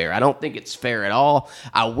it's fair. I don't think it's fair at all.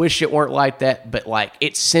 I wish it weren't like that, but like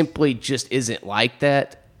it simply just isn't like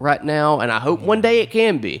that right now. And I hope one day it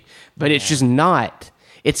can be, but it's just not.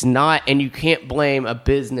 It's not, and you can't blame a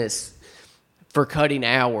business for cutting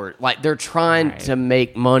hours. Like, they're trying to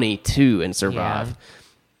make money too and survive.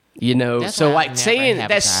 That's So why like I've never saying have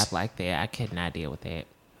that's a job like that. I could not deal with that.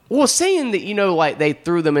 well, saying that like they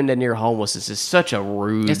threw them into near homelessness is such a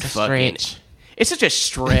rude It's a fucking. stretch. It's such a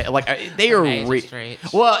stretch. Like they are. major stretch.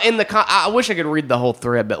 Well, I wish I could read the whole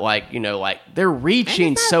thread, but like they're reaching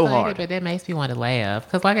And it's not so funny, hard. but that makes me want to laugh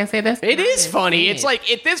because, like I said, It is funny. It's like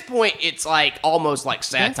at this point, it's like almost like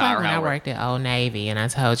That's like satire. when I hour. worked at Old Navy and I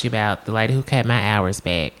told you about the lady who cut my hours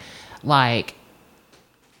back. Like,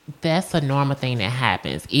 that's a normal thing that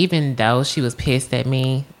happens. Even though she was pissed at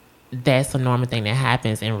me, that's a normal thing that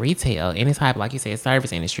happens in retail. Any type, like you said,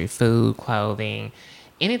 service industry, food, clothing,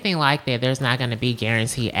 anything like that. There's not going to be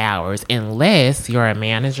guaranteed hours unless you're a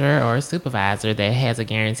manager or a supervisor that has a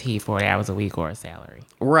guaranteed 40 hours a week or a salary.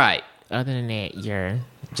 Right. Other than that, you're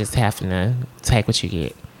just having to take what you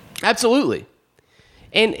get. Absolutely.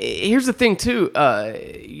 And here's the thing, too.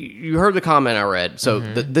 You heard the comment I read. So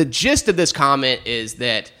the gist of this comment is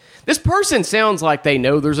that this person sounds like they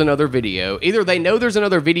know there's another video. Either they know there's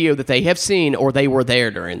another video that they have seen or they were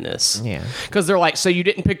there during this. Yeah. Because they're like, so you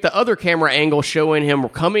didn't pick the other camera angle showing him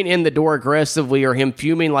coming in the door aggressively or him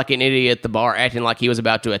fuming like an idiot at the bar, acting like he was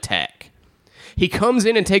about to attack. He comes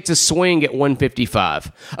in and takes a swing at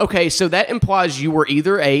 155. Okay, so that implies you were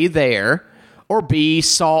either A, there, or B,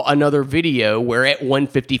 saw another video where at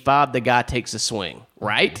 155 the guy takes a swing,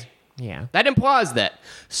 right? Yeah. That implies that.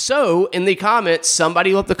 So, in the comments,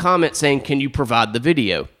 somebody left a comment saying, can you provide the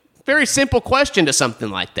video? Very simple question to something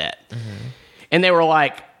like that. And they were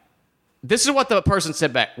like, this is what the person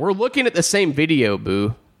said back. We're looking at the same video,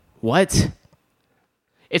 boo. What?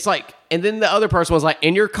 It's like, and then the other person was like,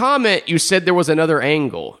 in your comment, you said there was another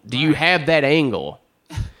angle. Do you have that angle?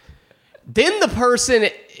 Then the person,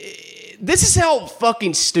 this is how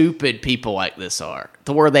fucking stupid people like this are.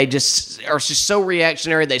 To where they just are just so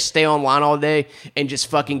reactionary, they stay online all day and just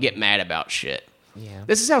fucking get mad about shit. Yeah.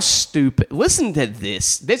 This is how stupid. Listen to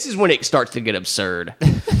this. This is when it starts to get absurd.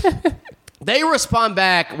 They respond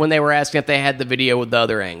back when they were asking if they had the video with the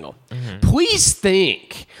other angle. Please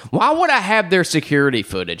think, why would I have their security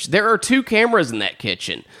footage? There are 2 cameras in that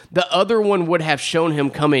kitchen. The other one would have shown him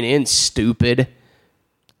coming in, stupid.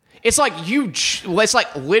 It's like it's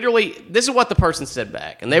like literally, this is what the person said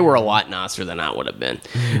back, and they were a lot nicer than I would have been.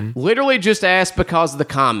 Literally just asked because of the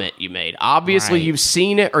comment you made. Obviously, Right. you've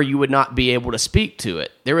seen it or you would not be able to speak to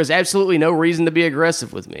it. There is absolutely no reason to be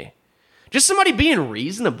aggressive with me. Just somebody being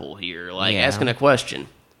reasonable here, like Yeah. asking a question.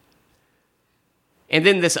 And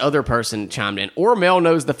then this other person chimed in. Or Mel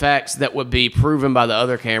knows the facts that would be proven by the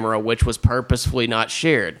other camera, which was purposefully not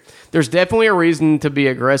shared. There's definitely a reason to be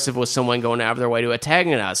aggressive with someone going out of their way to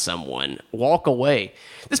antagonize someone. Walk away.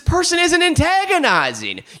 This person isn't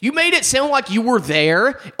antagonizing. You made it sound like you were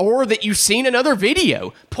there or that you've seen another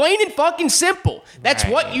video. Plain and fucking simple. That's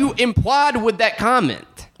Right. what you implied with that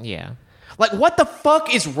comment. Yeah. Like, what the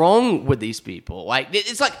fuck is wrong with these people? Like,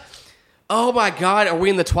 it's like, oh my God, are we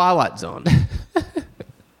in the Twilight Zone?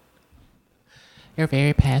 You're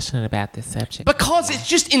very passionate about this subject. Because it's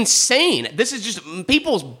just insane. This is just,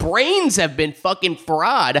 people's brains have been fucking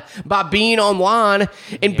fried by being online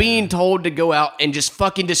and being told to go out and just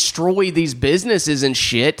fucking destroy these businesses and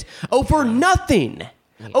shit over nothing.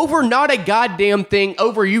 Over not a goddamn thing,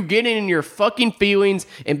 over you getting in your fucking feelings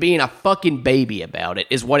and being a fucking baby about it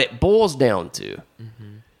is what it boils down to.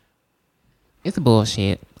 It's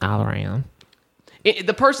bullshit all around.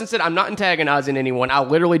 The person said, I'm not antagonizing anyone. I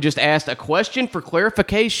literally just asked a question for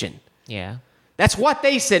clarification. Yeah. That's what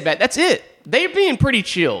they said back. That's it. They're being pretty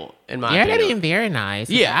chill, in my Yeah, they're opinion. being very nice.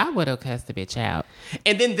 Yeah. I would have cussed the bitch out.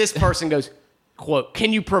 And then this person goes, quote,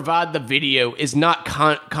 can you provide the video is not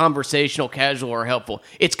conversational, casual, or helpful.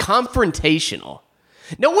 It's confrontational.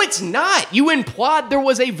 No, it's not. You implied there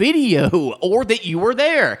was a video or that you were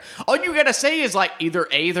there. All you gotta say is like either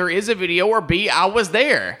A, there is a video, or B, I was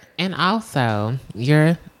there. And also,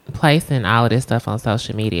 you're placing all of this stuff on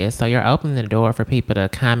social media, so you're opening the door for people to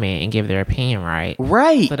comment and give their opinion, right?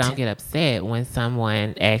 Right. So don't get upset when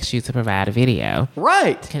someone asks you to provide a video,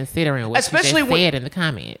 Right. considering what Especially you just when- said in the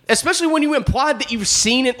comments. Especially when you implied that you've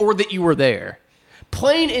seen it or that you were there.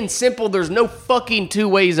 Plain and simple, there's no fucking two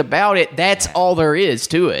ways about it. That's all there is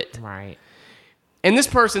to it. Right. And this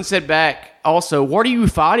person said back also, what are you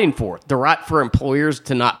fighting for? The right for employers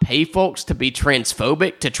to not pay folks, to be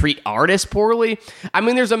transphobic, to treat artists poorly? I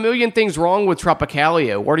mean, there's a million things wrong with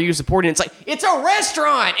Tropicalia. What are you supporting? It's like, it's a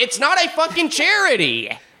restaurant. It's not a fucking charity.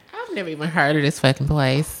 I've never even heard of this fucking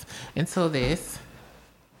place until this.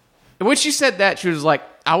 When she said that, she was like,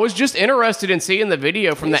 I was just interested in seeing the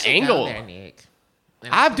video from You the should angle. go there, Nick.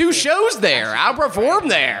 And I should do sit- shows there. I should sit perform right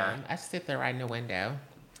there. I sit there right in the window.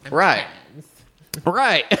 I'm Right. friends.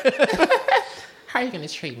 Right. How are you going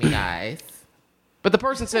to treat me, guys? But the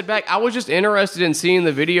person said back, I was just interested in seeing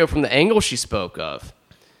the video from the angle she spoke of.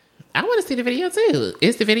 I want to see the video too.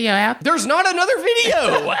 Is the video out there? There's not another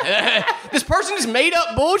video. This person just made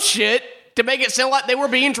up bullshit to make it sound like they were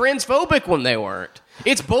being transphobic when they weren't.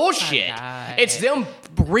 It's bullshit. God. It's them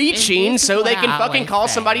reaching And this is so they what can I fucking always call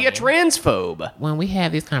somebody a say. transphobe. When we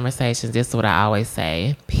have these conversations, this is what I always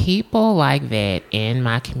say. People like that in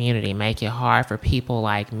my community make it hard for people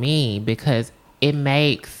like me because it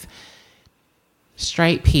makes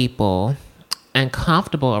straight people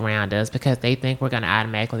uncomfortable around us because they think we're going to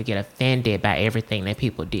automatically get offended by everything that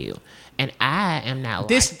people do. And I am not like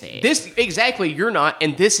that. This exactly, you're not,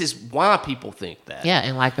 and this is why people think that. Yeah,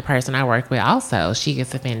 and like the person I work with also, she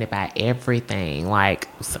gets offended by everything. Like,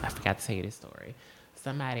 so I forgot to tell you this story.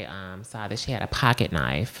 Somebody saw that she had a pocket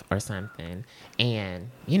knife or something. And,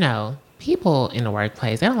 you know, people in the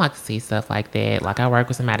workplace, they don't like to see stuff like that. Like, I work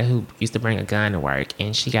with somebody who used to bring a gun to work,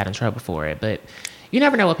 and she got in trouble for it. But you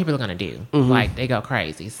never know what people are going to do. Mm-hmm. Like, they go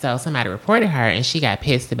crazy. So somebody reported her, and she got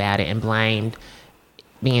pissed about it and blamed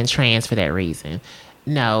being trans for that reason.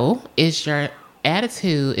 No, it's your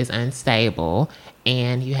attitude is unstable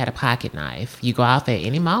and you had a pocket knife. You go off at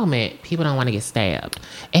any moment, people don't want to get stabbed.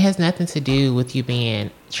 It has nothing to do with you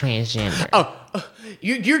being transgender. Oh,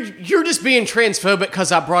 you're just being transphobic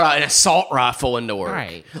because I brought out an assault rifle into work.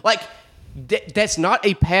 Right. Like, that's not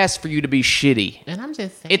a pass for you to be shitty. And I'm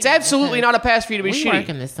just saying, It's absolutely because not a pass for you to be we shitty. work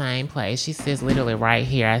in the same place. She sits literally right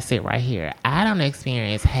here. I sit right here. I don't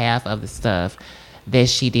experience half of the stuff that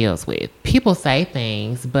she deals with. People say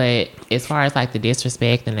things, but as far as like the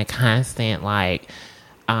disrespect and the constant like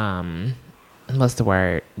what's the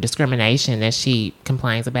word, discrimination that she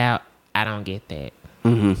complains about, I don't get that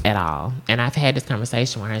at all. And I've had this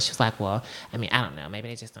conversation with her and she's like, well, I mean, I don't know, maybe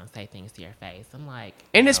they just don't say things to your face. I'm like,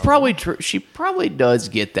 And it's no. probably true. She probably does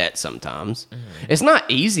get that sometimes. It's not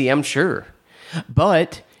easy, I'm sure.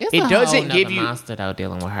 But It's it a doesn't whole give nother you... monster though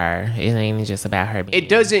dealing with her. It ain't just about her being. It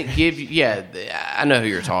doesn't give you... Yeah, I know who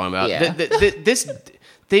you're talking about. Yeah.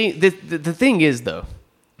 The thing is, though,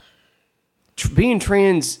 being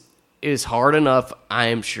trans is hard enough, I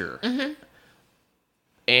am sure.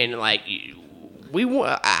 And, like, we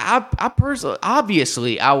want... I personally...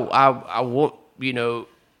 Obviously, I want, you know,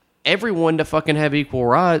 everyone to fucking have equal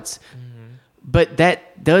rights. But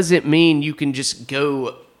that doesn't mean you can just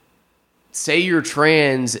go... say you're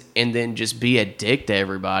trans and then just be a dick to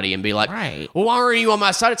everybody and be like, Right. well, why are you on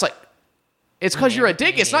my side? It's like, it's because you're a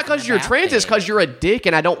dick. It's not because you're About trans. It's it. because you're a dick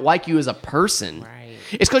and I don't like you as a person. Right.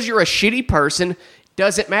 It's because you're a shitty person.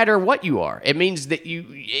 Doesn't matter what you are. It means that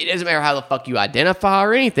it doesn't matter how the fuck you identify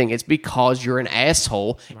or anything. It's because you're an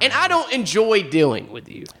asshole and I don't enjoy dealing with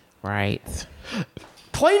you. Right.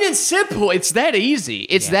 Plain and simple. It's that easy.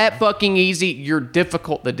 It's that fucking easy. You're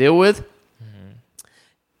difficult to deal with.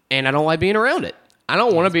 And I don't like being around it. I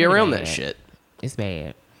don't want to be pretty around bad. that shit. It's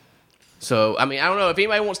bad. So, I mean, I don't know if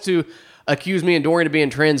anybody wants to accuse me and Dorian of being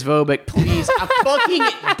transphobic. Please, I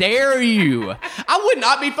fucking dare you. I would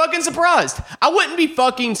not be fucking surprised. I wouldn't be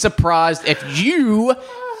fucking surprised if you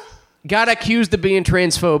got accused of being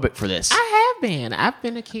transphobic for this. I have been. I've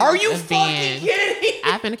been accused. Are you of fucking being, kidding me?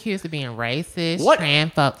 I've been accused of being racist. What?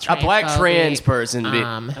 Transphobic. A black trans person.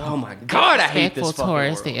 Oh my God, I hate this disrespectful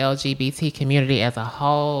fucking towards world. the LGBT community as a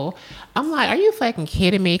whole. I'm like, are you fucking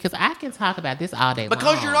kidding me? Because I can talk about this all day long.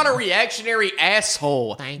 Because you're not a reactionary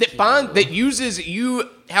asshole Thank that you. that uses you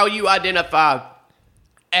how you identify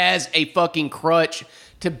as a fucking crutch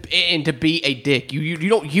to be a dick. You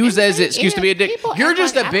don't use that as an excuse to be a dick. People You're act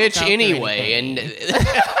just like a I can bitch go through anyway, anything.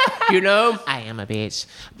 and you know. I am a bitch.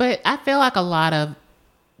 But I feel like a lot of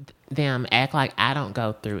them act like I don't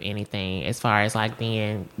go through anything as far as like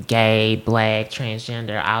being gay, black,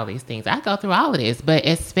 transgender, all these things. I go through all of this, but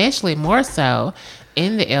especially more so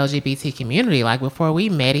in the LGBT community. Like before we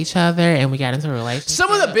met each other and we got into a relationship.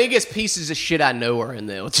 Some of the biggest pieces of shit I know are in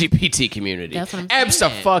the LGBT community. That's what I'm saying.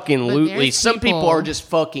 Abso-fucking-lutely. But Some people are just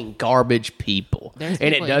fucking garbage people. And it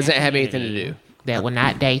people in doesn't that have anything to community do. That will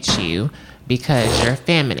not date you because you're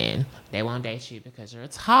feminine. They won't date you because you're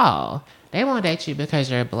tall. They won't date you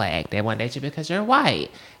because you're black. They won't date you because you're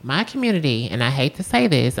white. My community, and I hate to say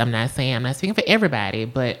this, I'm not speaking for everybody,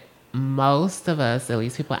 but most of us, at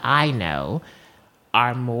least people I know,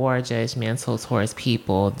 are more judgmental towards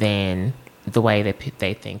people than the way that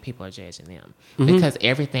they think people are judging them. Mm-hmm. Because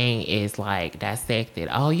everything is like dissected.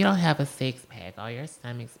 Oh, you don't have a six pack. Oh, your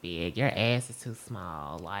stomach's big. Your ass is too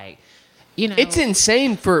small. Like, you know, It's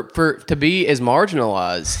insane for to be as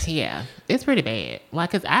marginalized. yeah, it's pretty bad.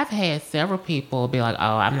 Like, cause I've had several people be like,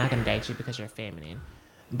 "Oh, I'm not gonna date you because you're feminine,"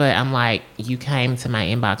 but I'm like, you came to my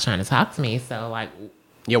inbox trying to talk to me, so like,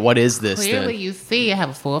 Yeah, what is this clearly then? you see, I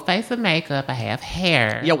have a full face of makeup, I have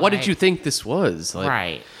hair. Yeah, what like, did you think this was? Like,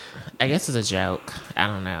 Right. I guess it's a joke. I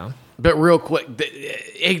don't know. But real quick,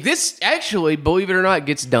 this actually, believe it or not,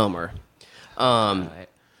 gets dumber.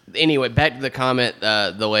 Anyway, back to the comment.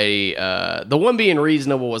 The lady, the one being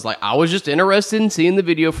reasonable, was like, I was just interested in seeing the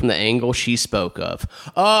video from the angle she spoke of.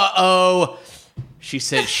 She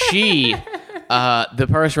said she. The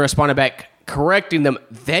person responded back, correcting them,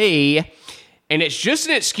 they, and it's just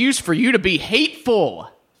an excuse for you to be hateful.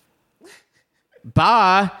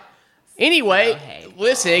 Bye. Anyway,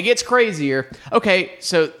 listen, it gets crazier. Okay,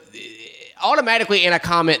 so automatically in a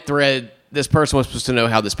comment thread, this person was supposed to know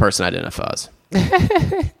how this person identifies.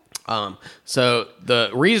 So the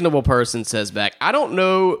reasonable person says back, I don't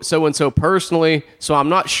know so-and-so personally, so I'm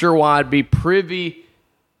not sure why I'd be privy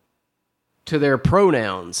to their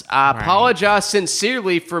pronouns. I apologize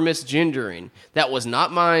sincerely for misgendering. That was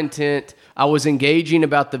not my intent. I was engaging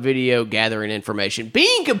about the video, gathering information,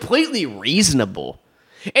 being completely reasonable.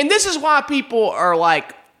 And this is why people are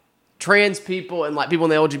like trans people and like people in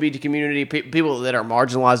the LGBT community, people that are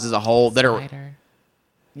marginalized as a whole, that are... Spider.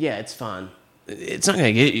 Yeah, it's fine. It's not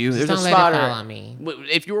gonna get you. There's don't a let it spider. fall on me.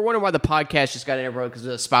 If you were wondering why the podcast just got interrupted, because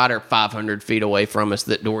there's a spider 500 feet away from us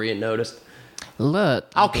that Dorian noticed. Look,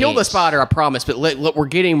 I'll kill the bitch. spider, I promise. But look, we're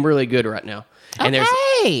getting really good right now. And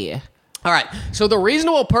Okay. all right. So the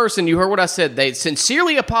reasonable person, you heard what I said. They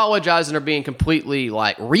sincerely apologize and are being completely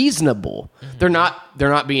like reasonable. Mm-hmm. They're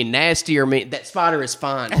not being nasty or mean. That spider is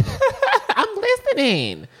fine. I'm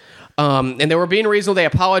listening. And they were being reasonable. They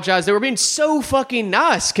apologized. They were being so fucking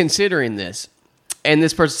nice considering this. And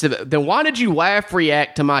this person said, then why did you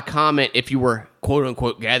react to my comment if you were, quote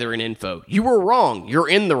unquote, gathering info? You were wrong. You're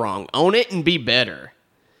in the wrong. Own it and be better.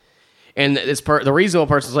 And the reasonable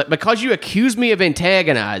person's like, because you accused me of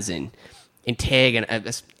antagonizing. I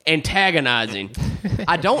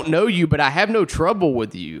don't know you, but I have no trouble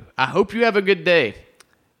with you. I hope you have a good day.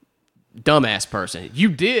 Dumbass person. You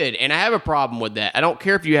did, and I have a problem with that. I don't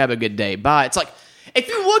care if you have a good day. Bye. It's like, if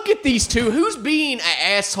you look at these two, who's being an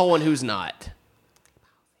asshole and who's not?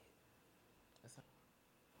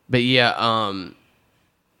 But yeah,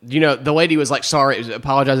 you know, the lady was like, sorry,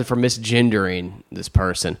 apologizing for misgendering this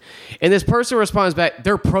person. And this person responds back,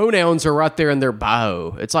 their pronouns are right there in their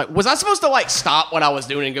bio. It's like, was I supposed to like stop what I was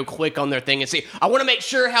doing and go click on their thing and see? I want to make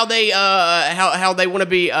sure how they how they want to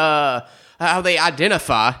be how they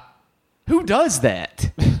identify. Who does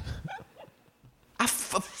that?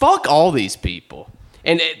 Fuck all these people.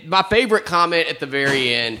 And my favorite comment at the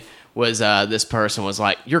very end was this person was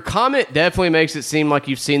like, your comment definitely makes it seem like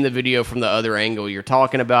you've seen the video from the other angle you're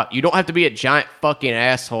talking about. You don't have to be a giant fucking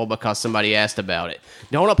asshole because somebody asked about it.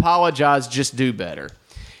 Don't apologize, just do better.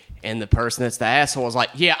 And the person that's the asshole was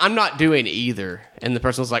like, yeah, I'm not doing either. And the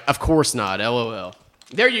person was like, of course not, LOL.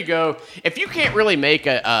 There you go. If you can't really make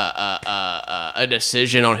a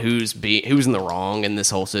decision on who's in the wrong in this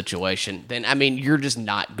whole situation, then I mean, you're just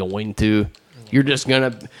not going to. You're just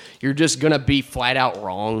gonna be flat out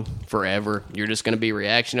wrong forever. You're just gonna be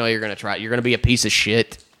reactionary. You're gonna be a piece of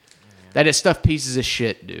shit. Yeah. That is stuff pieces of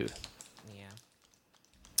shit do. Yeah.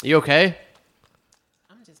 You okay?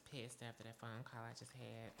 I'm just pissed after that phone call I just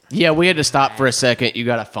had. Yeah, we had to stop for a second. You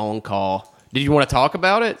got a phone call. Did you want to talk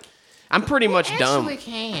about it? I'm pretty much done. Actually,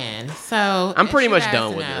 can. So I'm pretty as you much guys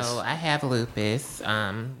done with know, this. I have lupus.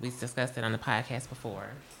 We discussed it on the podcast before.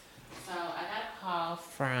 So I got a call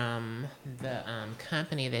from the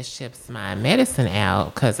company that ships my medicine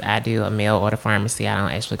out because I do a mail order pharmacy. I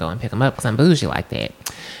don't actually go and pick them up because I'm bougie like that.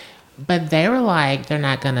 But they were like,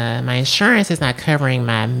 my insurance is not covering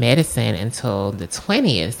my medicine until the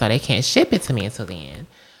 20th, so they can't ship it to me until then.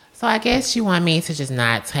 So I guess you want me to just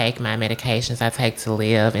not take my medications I take to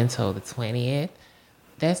live until the 20th.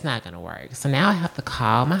 That's not going to work. So now I have to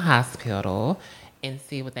call my hospital and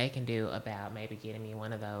see what they can do about maybe getting me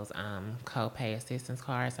one of those co-pay assistance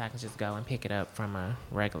cards so I can just go and pick it up from a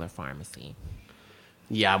regular pharmacy.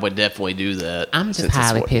 Yeah, I would definitely do that. I'm just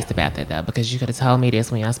highly pissed about that, though, because you could have told me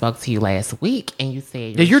this when I spoke to you last week, and you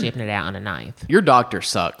said you're shipping it out on the 9th. Your doctor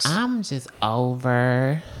sucks. I'm just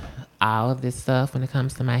over all of this stuff when it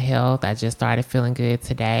comes to my health. I just started feeling good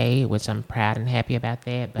today, which I'm proud and happy about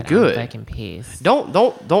that, but good. I'm fucking pissed. Don't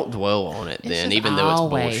dwell on it then, even though it's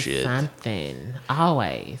bullshit. Something.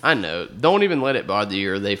 Always. I know. Don't even let it bother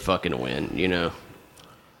you or they fucking win, you know.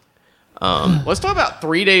 Let's talk about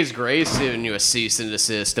 3 Days Grace giving you a cease and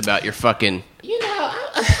desist about your fucking...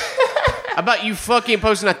 about you fucking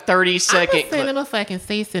posting a 30-second I'm send them a fucking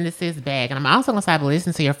cease and desist back, and I'm also gonna stop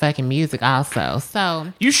listening to your fucking music also. So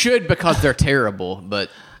you should, because they're terrible, but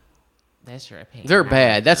that's your opinion. They're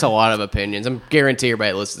bad. That's a lot of opinions. I'm guarantee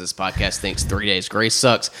everybody that listens to this podcast thinks 3 Days Grace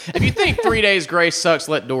sucks. If you think 3 Days Grace sucks,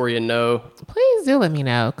 let Dorian know. Please do let me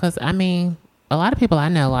know, because I mean, a lot of people I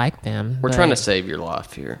know like them. We're trying to save your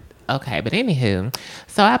life here. Okay, but anywho,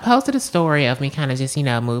 so I posted a story of me kind of just,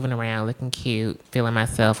 moving around, looking cute, feeling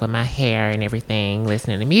myself with my hair and everything,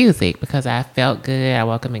 listening to music because I felt good. I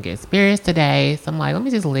woke up in good spirits today. So I'm like, let me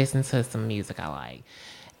just listen to some music I like.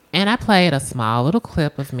 And I played a small little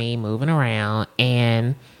clip of me moving around,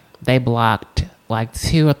 and they blocked like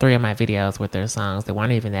 2 or 3 of my videos with their songs that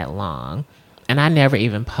weren't even that long. And I never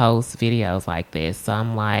even post videos like this. So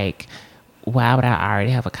I'm like, why would I already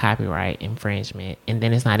have a copyright infringement? And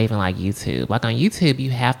then it's not even like YouTube. Like on YouTube, you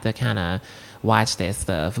have to kind of watch that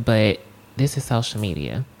stuff. But this is social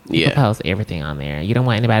media. You can post everything on there. You don't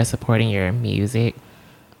want anybody supporting your music.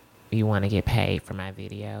 You want to get paid for my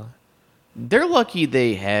video. They're lucky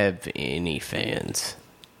they have any fans.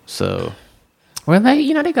 So... Well,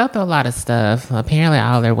 they go through a lot of stuff. Apparently,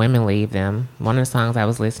 all their women leave them. One of the songs I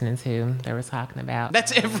was listening to, they were talking about.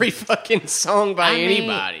 That's every fucking song by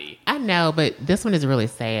anybody. I know, but this one is really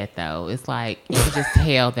sad, though. It's like, you can just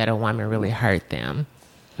tell that a woman really hurt them.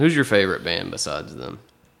 Who's your favorite band besides them?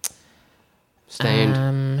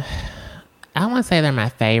 Stained? I won't say they're my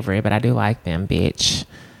favorite, but I do like them, bitch.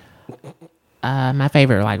 My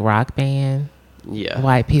favorite, like, rock band. Yeah.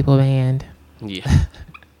 White people band. Yeah.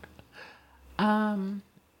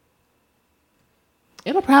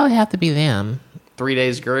 It'll probably have to be them. 3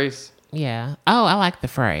 Days Grace? Yeah. Oh, I like The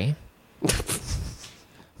Fray.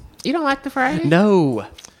 You don't like The Fray? No.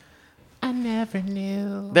 I never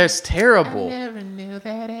knew. That's terrible. I never knew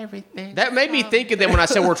that everything. That made me think of them when I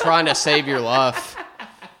said we're trying to save your life.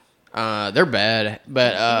 They're bad,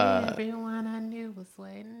 but everyone I knew was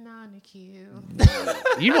waiting on the queue.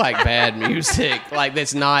 You like bad music, like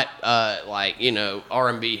that's not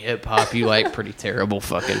R&B, hip hop. You like pretty terrible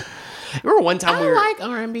fucking. Remember one time I like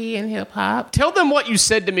R&B and hip hop. Tell them what you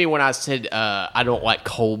said to me when I said I don't like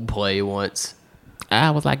Coldplay once.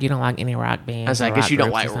 I was like, you don't like any rock bands. I was like, I guess you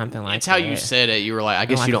don't like something like that's how you said it. You were like, I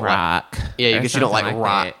guess you don't rock. Yeah, I guess you don't like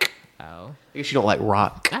rock. Oh. I guess you don't like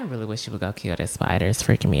rock. I really wish you would go kill that spider. It's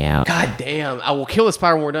freaking me out. God damn. I will kill the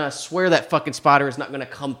spider when we're done. I swear that fucking spider is not going to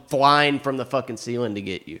come flying from the fucking ceiling to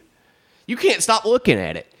get you. You can't stop looking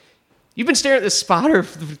at it. You've been staring at this spider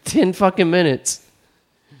for 10 fucking minutes.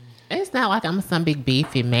 It's not like I'm some big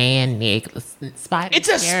beefy man, Nick. Spider. It's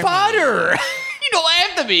a spider. You don't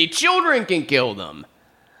have to be. Children can kill them.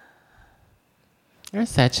 You're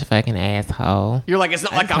such a fucking asshole. You're like, it's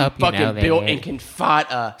not like I'm fucking built and can fight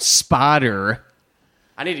a spider.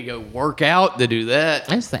 I need to go work out to do that.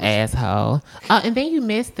 I'm just an asshole. And then you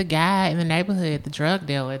missed the guy in the neighborhood, the drug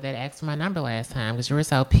dealer that asked for my number last time because you were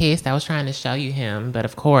so pissed. I was trying to show you him, but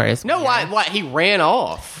of course. No, why? He ran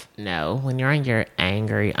off. No, when you're in your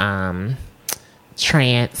angry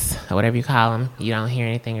trance or whatever you call them, you don't hear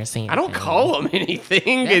anything or see anything. I don't call them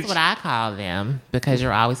anything. That's what I call them because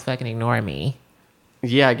you're always fucking ignoring me.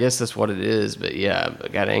 Yeah, I guess that's what it is. But yeah, I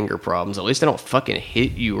got anger problems. At least I don't fucking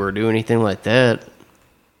hit you or do anything like that.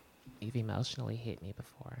 You've emotionally hit me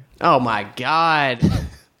before. Oh my God.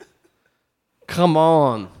 Come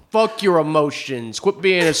on. Fuck your emotions. Quit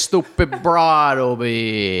being a stupid broad over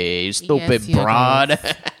here. You stupid broad.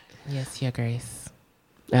 Yes, Your Grace.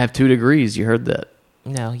 I have 2 degrees. You heard that?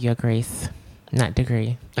 No, Your Grace. Not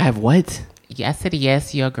degree. I have what? Yeah, I said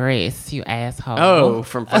yes, Your Grace, you asshole. Oh,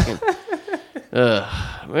 from fucking...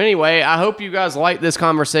 Anyway, I hope you guys liked this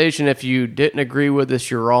conversation. If you didn't agree with us,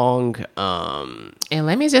 you're wrong. And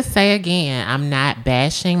let me just say again, I'm not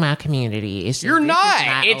bashing my community. It's just, you're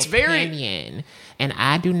not. It's opinion. Very. And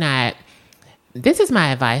I do not. This is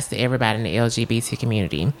my advice to everybody in the LGBT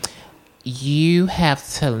community. you have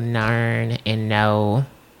to learn and know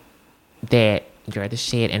that you're the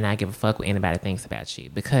shit and not give a fuck what anybody thinks about you.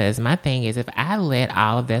 Because my thing is, if I let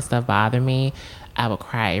all of that stuff bother me, I would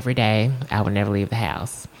cry every day. I would never leave the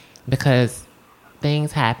house. Because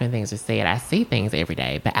things happen, things are said. I see things every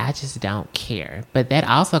day, but I just don't care. But that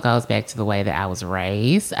also goes back to the way that I was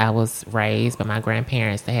raised. I was raised by my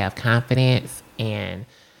grandparents to have confidence and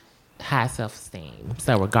high self-esteem.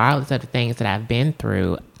 So regardless of the things that I've been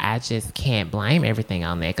through, I just can't blame everything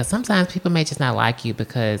on that. Because sometimes people may just not like you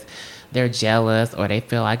because they're jealous or they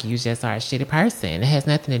feel like you just are a shitty person. It has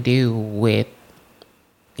nothing to do with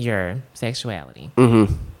your sexuality.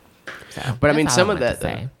 Mm-hmm. So, But I mean, that's all some I of wanted that,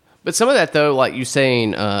 to say. but some of that though, like you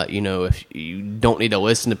saying, if you don't need to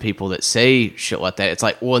listen to people that say shit like that, it's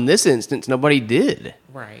like, well, in this instance, nobody did.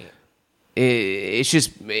 Right.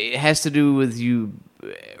 It has to do with you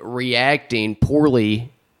reacting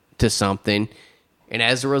poorly to something, and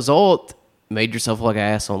as a result, made yourself look like an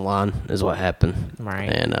ass online. Is what happened. Right.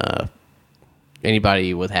 And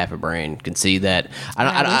anybody with half a brain can see that.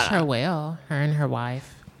 I wish her well, her and her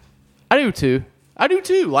wife. I do too.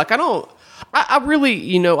 Like, I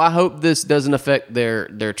really, I hope this doesn't affect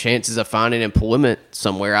their chances of finding employment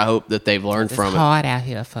somewhere. I hope that they've learned It's from it. hard out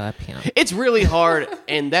here for a pimp. It's really hard,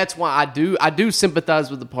 and that's why I do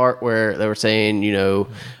sympathize with the part where they were saying,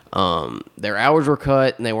 their hours were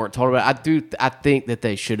cut and they weren't told about it. I think that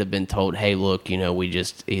they should have been told, hey, look, we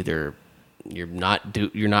just either you're not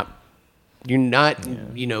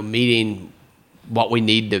meeting what we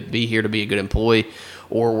need to be here to be a good employee,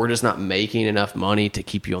 or we're just not making enough money to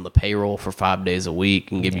keep you on the payroll for 5 days a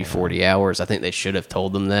week and give you 40 hours. I think they should have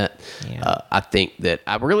told them that. Yeah. I think that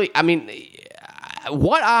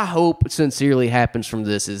what I hope sincerely happens from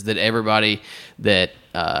this is that everybody that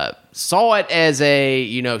saw it as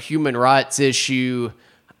a human rights issue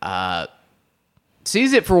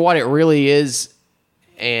sees it for what it really is,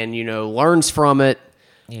 and learns from it.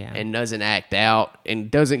 Yeah. And doesn't act out and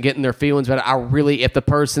doesn't get in their feelings. But I really, if the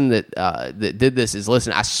person that did this is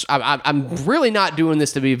listening, I'm really not doing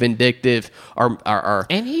this to be vindictive or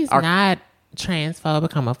And he's not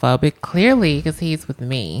transphobic, homophobic, clearly, because he's with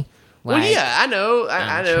me. Well, yeah, I know.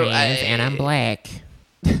 I know. Trans and I'm black.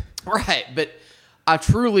 Right, but I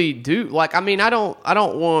truly do. Like, I mean, I don't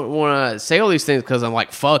want to say all these things because I'm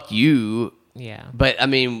like, fuck you. Yeah. But I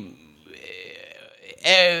mean,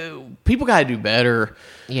 people got to do better.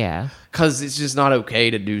 Yeah. Because it's just not okay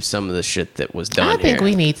to do some of the shit that was done I think here.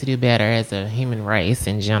 we need to do better as a human race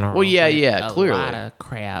in general. Well, yeah, a clearly. A lot of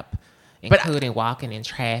crap, But including walking in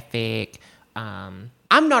traffic, I'm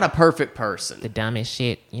not a perfect person. the dumbest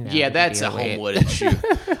shit, Yeah, we that's a deal with. Homewood issue.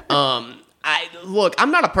 Look,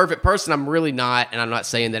 I'm not a perfect person. I'm really not, and I'm not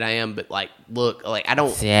saying that I am. But I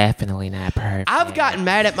don't. Definitely not perfect. I've gotten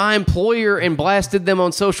mad at my employer and blasted them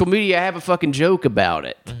on social media. I have a fucking joke about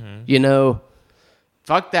it. Mm-hmm.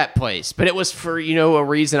 Fuck that place. But it was for a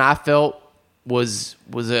reason I felt was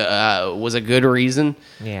a good reason.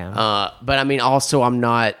 Yeah. But I mean, also, I'm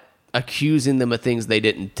not accusing them of things they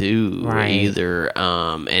didn't do either.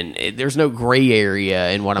 There's no gray area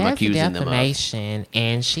in what I'm accusing them of. Defamation,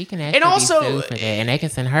 and she can actually And also- be sued for that, and they can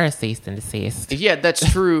send her a cease and desist. Yeah,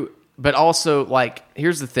 that's true. But also,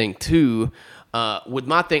 here's the thing too. With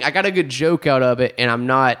my thing, I got a good joke out of it, and I'm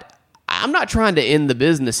not trying to end the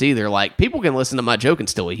business either. Like, people can listen to my joke and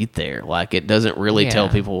still eat there. Like, it doesn't really tell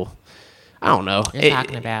people. I don't know. You're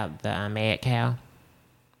talking about the mad cow.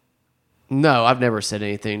 No, I've never said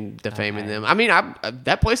anything defaming them. I mean,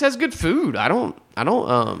 that place has good food. I don't. They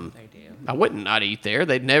do. I wouldn't not eat there.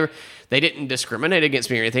 They didn't discriminate against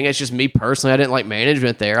me or anything. It's just me personally. I didn't like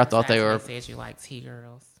management there. I thought they were. Said you like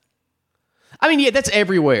T-girls. I mean, yeah, that's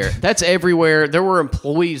everywhere. That's everywhere. There were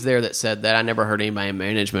employees there that said that. I never heard anybody in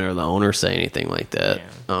management or the owner say anything like that.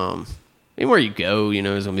 Yeah. Anywhere you go,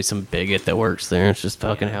 there's gonna be some bigot that works there. It's just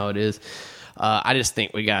fucking how it is. I just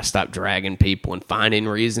think we gotta stop dragging people and finding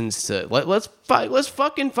reasons to let's fight. Let's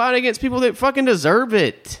fucking fight against people that fucking deserve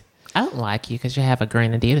it. I don't like you because you have a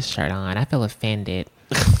green Adidas shirt on. I feel offended.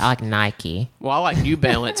 I like Nike. Well, I like New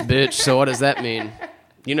Balance, bitch. So what does that mean?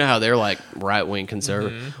 You know how they're like right wing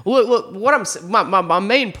conservative. Mm-hmm. Look. What my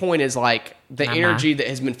main point is like the Mama. energy that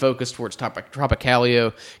has been focused towards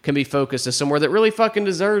Tropicalio can be focused to somewhere that really fucking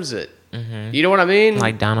deserves it. Mm-hmm. You know what I mean?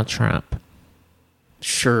 Like Donald Trump.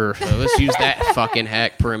 Sure. So let's use that fucking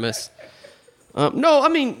hack premise. No, I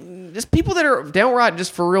mean just people that are downright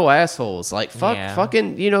just for real assholes. Like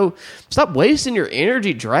fucking, stop wasting your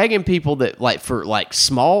energy dragging people that like for like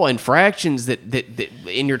small infractions that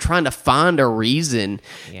and you're trying to find a reason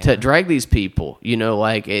to drag these people.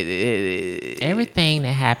 Like everything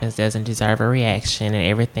that happens doesn't deserve a reaction, and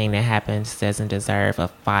everything that happens doesn't deserve a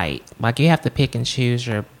fight. Like you have to pick and choose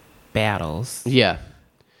your battles. Yeah.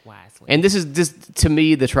 Wisely. And this to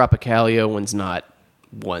me, the Tropicalia one's not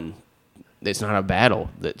one. It's not a battle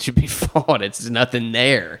that should be fought. It's nothing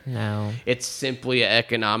there. No. It's simply an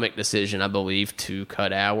economic decision, I believe, to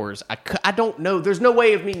cut hours. I don't know. There's no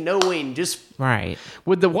way of me knowing. Just right.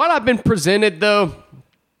 With what I've been presented, though,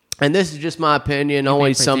 and this is just my opinion,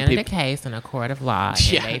 only some people. A case in a court of law.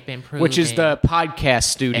 Yeah, they've been proven, which is the podcast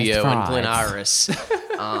studio in Glen Iris.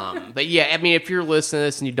 But yeah, I mean, if you're listening to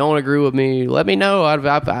this and you don't agree with me, let me know.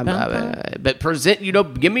 But present,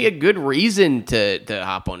 give me a good reason to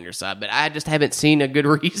hop on your side. But I just haven't seen a good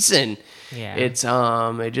reason. Yeah,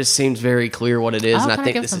 it just seems very clear what it is, and I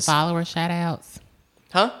think this is some follower shout outs.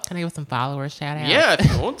 Huh? Can I give some follower shout outs? Yeah,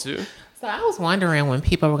 if you want to. So I was wondering when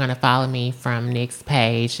people were going to follow me from Nick's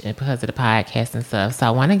page and because of the podcast and stuff. So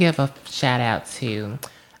I want to give a shout out to,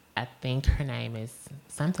 I think her name is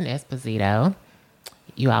something Esposito.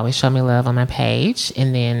 You always show me love on my page.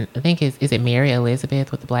 And then I think is it Mary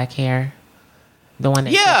Elizabeth with the black hair? The one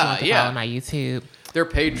that follow my YouTube. They're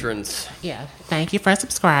patrons. Yeah. Thank you for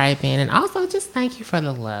subscribing. And also just thank you for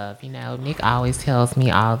the love. Nick always tells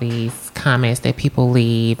me all these comments that people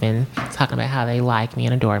leave and talking about how they like me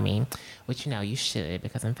and adore me. Which, you should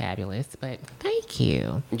because I'm fabulous. But thank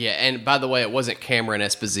you. Yeah, and by the way, it wasn't Cameron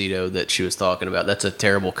Esposito that she was talking about. That's a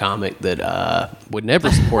terrible comic that would never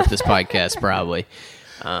support this podcast, probably.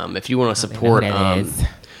 If you want to support...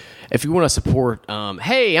 If you want to support,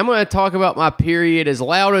 hey, I'm going to talk about my period as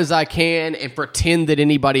loud as I can and pretend that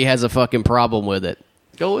anybody has a fucking problem with it.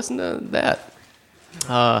 Go listen to that.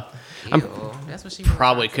 That's what she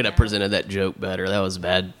probably could have presented that joke better. That was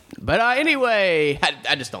bad. But anyway,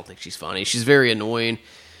 I just don't think she's funny. She's very annoying.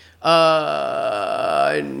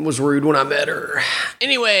 And was rude when I met her.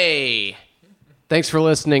 Anyway... Thanks for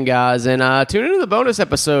listening, guys, and tune into the bonus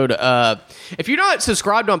episode. If you're not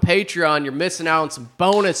subscribed on Patreon, you're missing out on some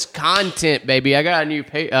bonus content, baby. I got a new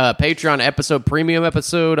Patreon premium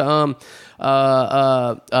episode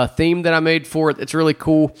theme that I made for it. It's really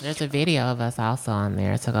cool. There's a video of us also on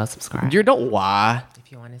there, so go subscribe. You don't lie.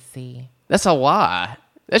 If you want to see. That's a lie.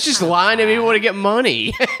 That's just lying to people to get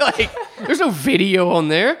money. There's no video on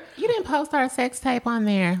there. You didn't post our sex tape on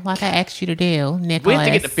there like I asked you to do, Nicholas. We have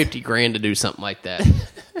to get to 50 grand to do something like that.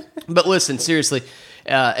 But listen, seriously,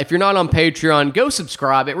 if you're not on Patreon, go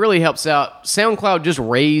subscribe. It really helps out. SoundCloud just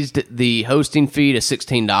raised the hosting fee to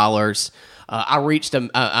 $16. I reached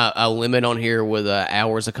a limit on here with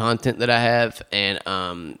hours of content that I have,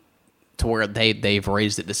 and to where they've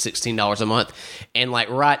raised it to $16 a month. And like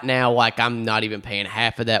right now, like I'm not even paying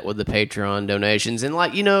half of that with the Patreon donations. And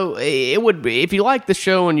like, it would be, if you like the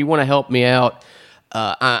show and you want to help me out,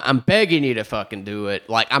 I'm begging you to fucking do it.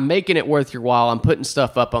 Like I'm making it worth your while. I'm putting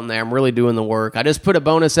stuff up on there. I'm really doing the work. I just put a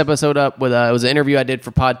bonus episode up with, it was an interview I did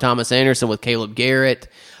for Pod Thomas Anderson with Caleb Garrett.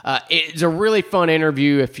 It's a really fun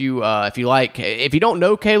interview. If you don't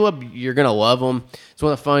know Caleb, you're going to love him. It's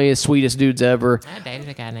one of the funniest, sweetest dudes ever. I dated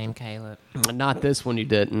a guy named Caleb. Not this one you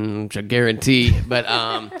didn't, which I guarantee. But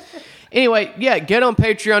anyway, yeah, get on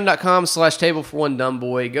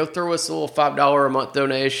patreon.com/table-for-one-dumb-boy. Go throw us a little $5 a month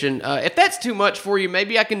donation. If that's too much for you,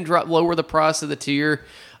 maybe I can lower the price of the tier.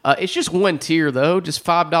 It's just one tier, though. Just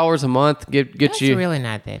 $5 a month. Get That's you. really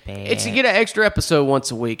not that bad. It's to get an extra episode once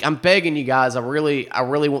a week. I'm begging you guys. I really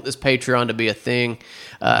want this Patreon to be a thing.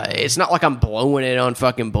 It's not like I'm blowing it on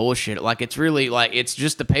fucking bullshit. Like it's really like it's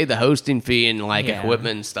just to pay the hosting fee and like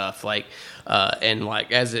equipment and stuff. Like and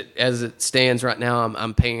like as it stands right now,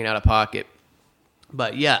 I'm paying out of pocket.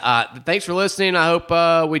 But yeah, thanks for listening. I hope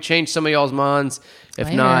we changed some of y'all's minds.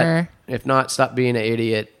 If not, stop being an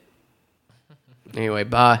idiot. Anyway,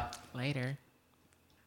 bye. Later.